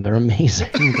awesome. They're amazing.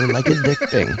 They're like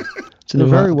addicting. It's They're an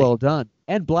very hobby. well done.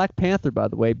 And Black Panther, by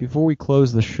the way, before we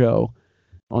close the show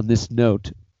on this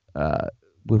note,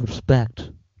 with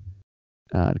respect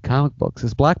to comic books,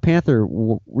 is Black Panther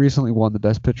recently won the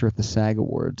Best Picture at the SAG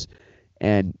Awards.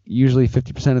 And usually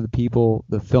 50% of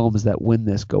the films that win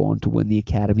this go on to win the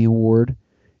Academy Award,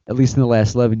 at least in the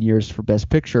last 11 years for Best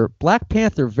Picture. Black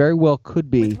Panther very well could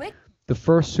be the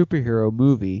first superhero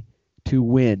movie to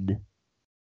win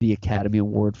the Academy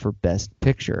Award for Best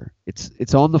Picture.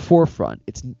 It's on the forefront.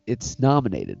 It's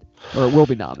nominated, or it will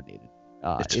be nominated.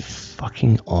 It's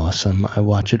fucking awesome. I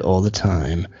watch it all the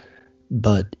time,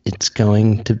 but it's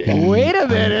going to be. Wait a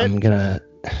minute.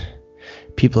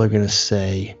 People are gonna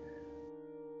say,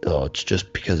 "Oh, it's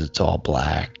just because it's all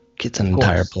black. It's an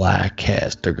entire black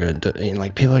cast." They're gonna do, and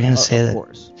like people are gonna say of that,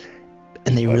 course.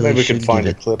 and they Maybe really we can should find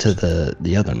give a it clip. to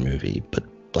the other movie. But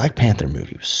Black Panther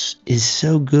movie is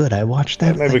so good. I watched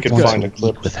that. Maybe we can once find a week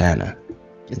clip. with Hannah.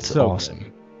 It's so good.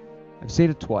 awesome. I've seen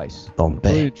it twice. Really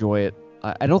Bombay. enjoy it.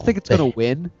 I don't think it's going to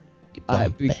win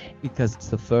because it's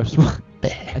the first one.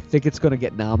 I think it's going to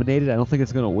get nominated. I don't think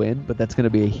it's going to win, but that's going to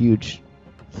be a huge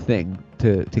thing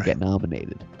to get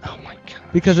nominated. Oh my god.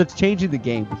 Because it's changing the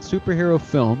game. With superhero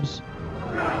films,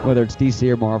 whether it's DC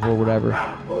or Marvel or whatever,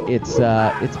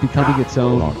 it's becoming its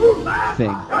own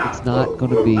thing. It's not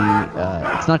going to be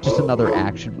it's not just another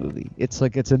action movie. It's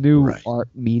a new art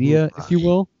media, if you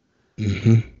will.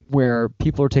 Mm-hmm. Where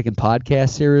people are taking podcasts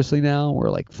seriously now, where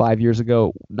like 5 years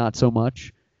ago, not so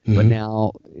much, but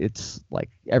now it's like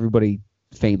everybody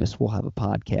famous will have a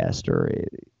podcast, or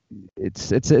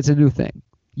it's a new thing.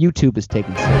 YouTube is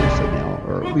taken seriously now,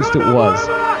 or at least it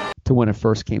was to when it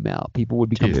first came out. People would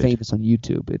become famous on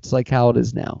YouTube. It's like how it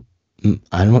is now.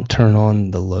 I don't turn on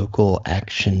the local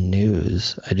action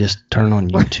news. I just turn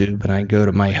on YouTube and I go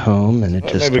to my home and it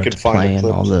just Maybe we starts could find a playing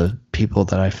clip. all the people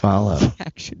that I follow.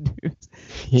 Action news.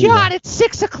 Yeah. John, it's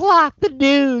 6 o'clock. The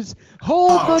news. Hold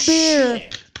my beer.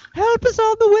 Help us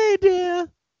on the way, dear.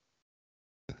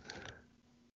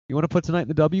 You want to put tonight in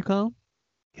the W column?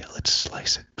 Yeah, let's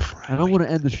slice it before I don't want to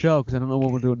end the show because I don't know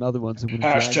when we'll do another one. So I'm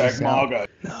gonna drag this Hashtag out. MAGA.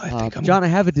 No, I think I'm John, I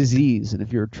have a disease, and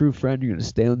if you're a true friend, you're going to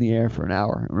stay on the air for an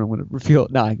hour. And I'm going to reveal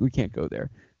it. No, we can't go there.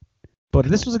 But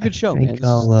this was a good show, I man. think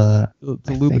I'll To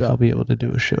lube it I'll up be able to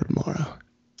do a show tomorrow.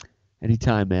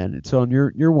 anytime, man. It's on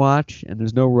your watch, and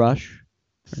there's no rush.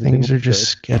 Everything Things will are be just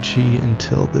sketchy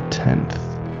until the 10th,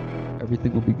 good.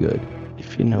 Everything will be good.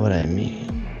 if you know what I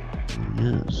mean.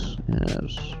 Yes.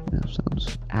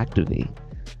 Sounds activate.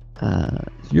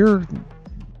 You're.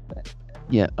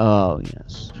 Yeah. Oh,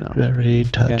 yes. No. Very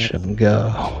touch and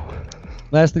go.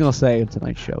 Last thing I'll say on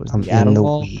tonight's show is I'm the in the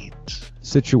Adderall weeds.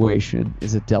 situation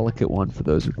is a delicate one for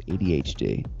those with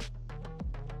ADHD.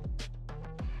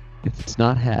 If it's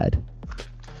not had,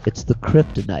 it's the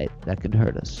kryptonite that can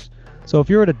hurt us. So if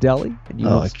you're at a deli and you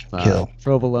want it can kill.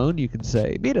 provolone, you can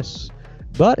say, meet us.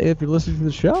 But if you're listening to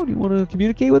the show and you want to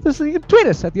communicate with us, then you can tweet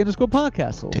us at the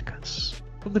 _Podcastle. Tickets.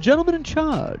 From the gentleman in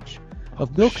charge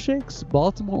of milkshakes,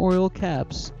 Baltimore Oriole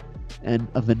caps, and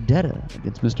a vendetta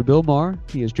against Mr. Bill Maher,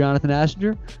 he is Jonathan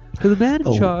Assenger, to the man in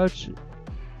Oh. charge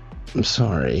I'm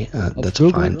sorry. of That's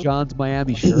Googling fine. John's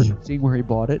Miami shirt, seeing where he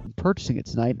bought it, and purchasing it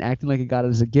tonight, and acting like he got it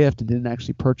as a gift and didn't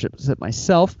actually purchase it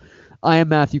myself. I am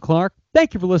Matthew Clark.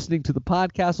 Thank you for listening to the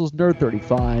Podcastle's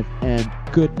Nerd35, and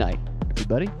good night,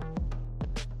 everybody.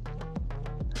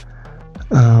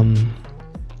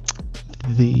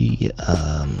 The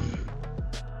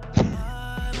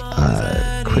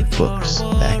QuickBooks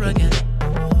backing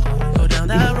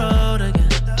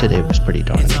today was pretty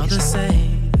darn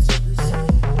amazing.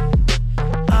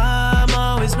 I'm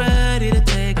always ready to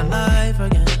take a life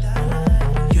again.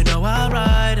 You know I'll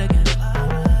ride again.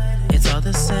 It's all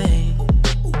the same.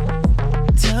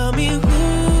 Tell me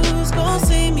who's gonna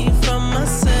save me from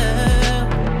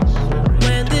myself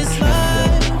when this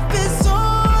life is all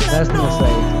I know.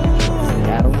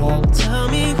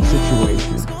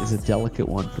 delicate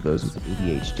one for those with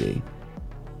ADHD.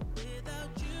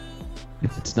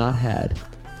 If it's not had,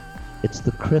 it's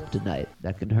the kryptonite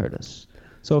that can hurt us.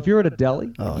 So if you're at a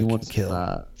deli and you want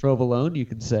some provolone, you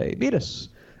can say, meet us.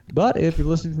 But if you're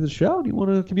listening to the show and you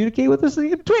want to communicate with us, then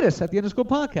you can tweet us at the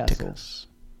 _Podcastle.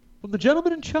 From the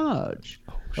gentleman in charge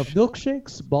of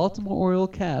milkshakes, Baltimore Oriole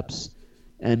caps,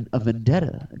 and a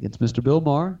vendetta against Mr. Bill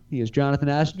Maher, he is Jonathan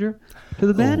Ashinger, to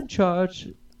the man in charge.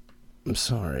 I'm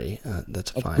sorry, that's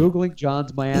fine. Googling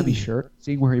John's Miami shirt,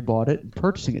 seeing where he bought it, and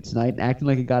purchasing it tonight, and acting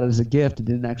like he got it as a gift and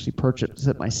didn't actually purchase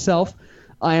it myself.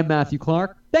 I am Matthew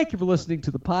Clark. Thank you for listening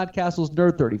to the Podcastle's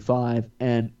NERD35,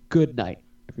 and good night,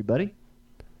 everybody.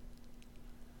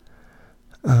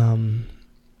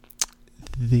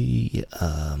 The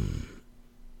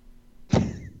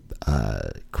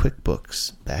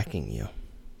QuickBooks backing you.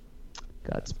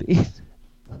 Godspeed.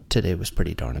 Today was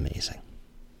pretty darn amazing.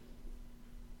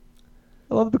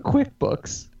 I love the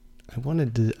QuickBooks. I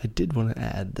did want to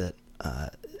add that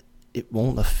it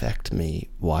won't affect me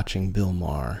watching Bill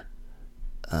Maher.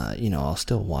 I'll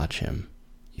still watch him,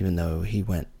 even though he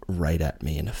went right at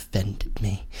me and offended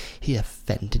me. He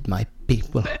offended my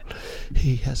people.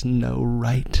 He has no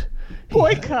right.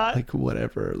 Boycott.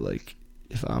 Whatever.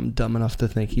 If I'm dumb enough to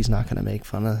think he's not going to make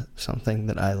fun of something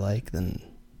that I like, then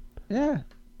yeah,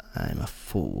 I'm a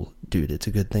fool. Dude, it's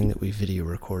a good thing that we video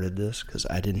recorded this, because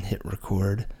I didn't hit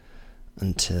record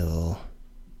until,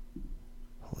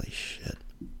 holy shit,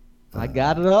 I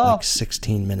got it all.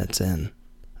 16 minutes in.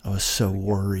 I was so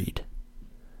worried.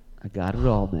 I got it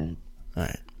all, man. All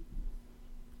right.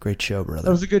 Great show, brother.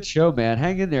 That was a good show, man.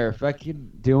 Hang in there. If I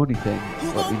can do anything,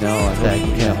 let me know.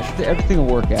 Everything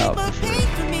will work out for sure.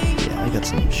 Yeah, I got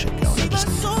some shit going. I just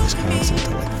need Wisconsin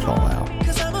to fall out.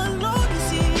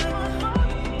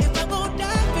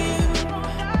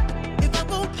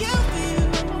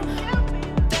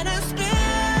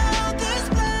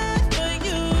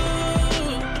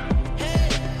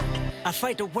 I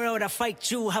fight the world, I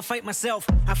fight you, I fight myself,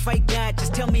 I fight God,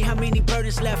 just tell me how many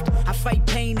burdens left. I fight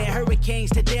pain and hurricanes,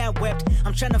 today I wept.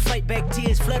 I'm trying to fight back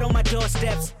tears, flood on my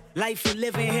doorsteps. Life and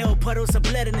living hell, puddles of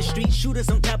blood in the street, shooters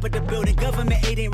on top of the building, government aid ain't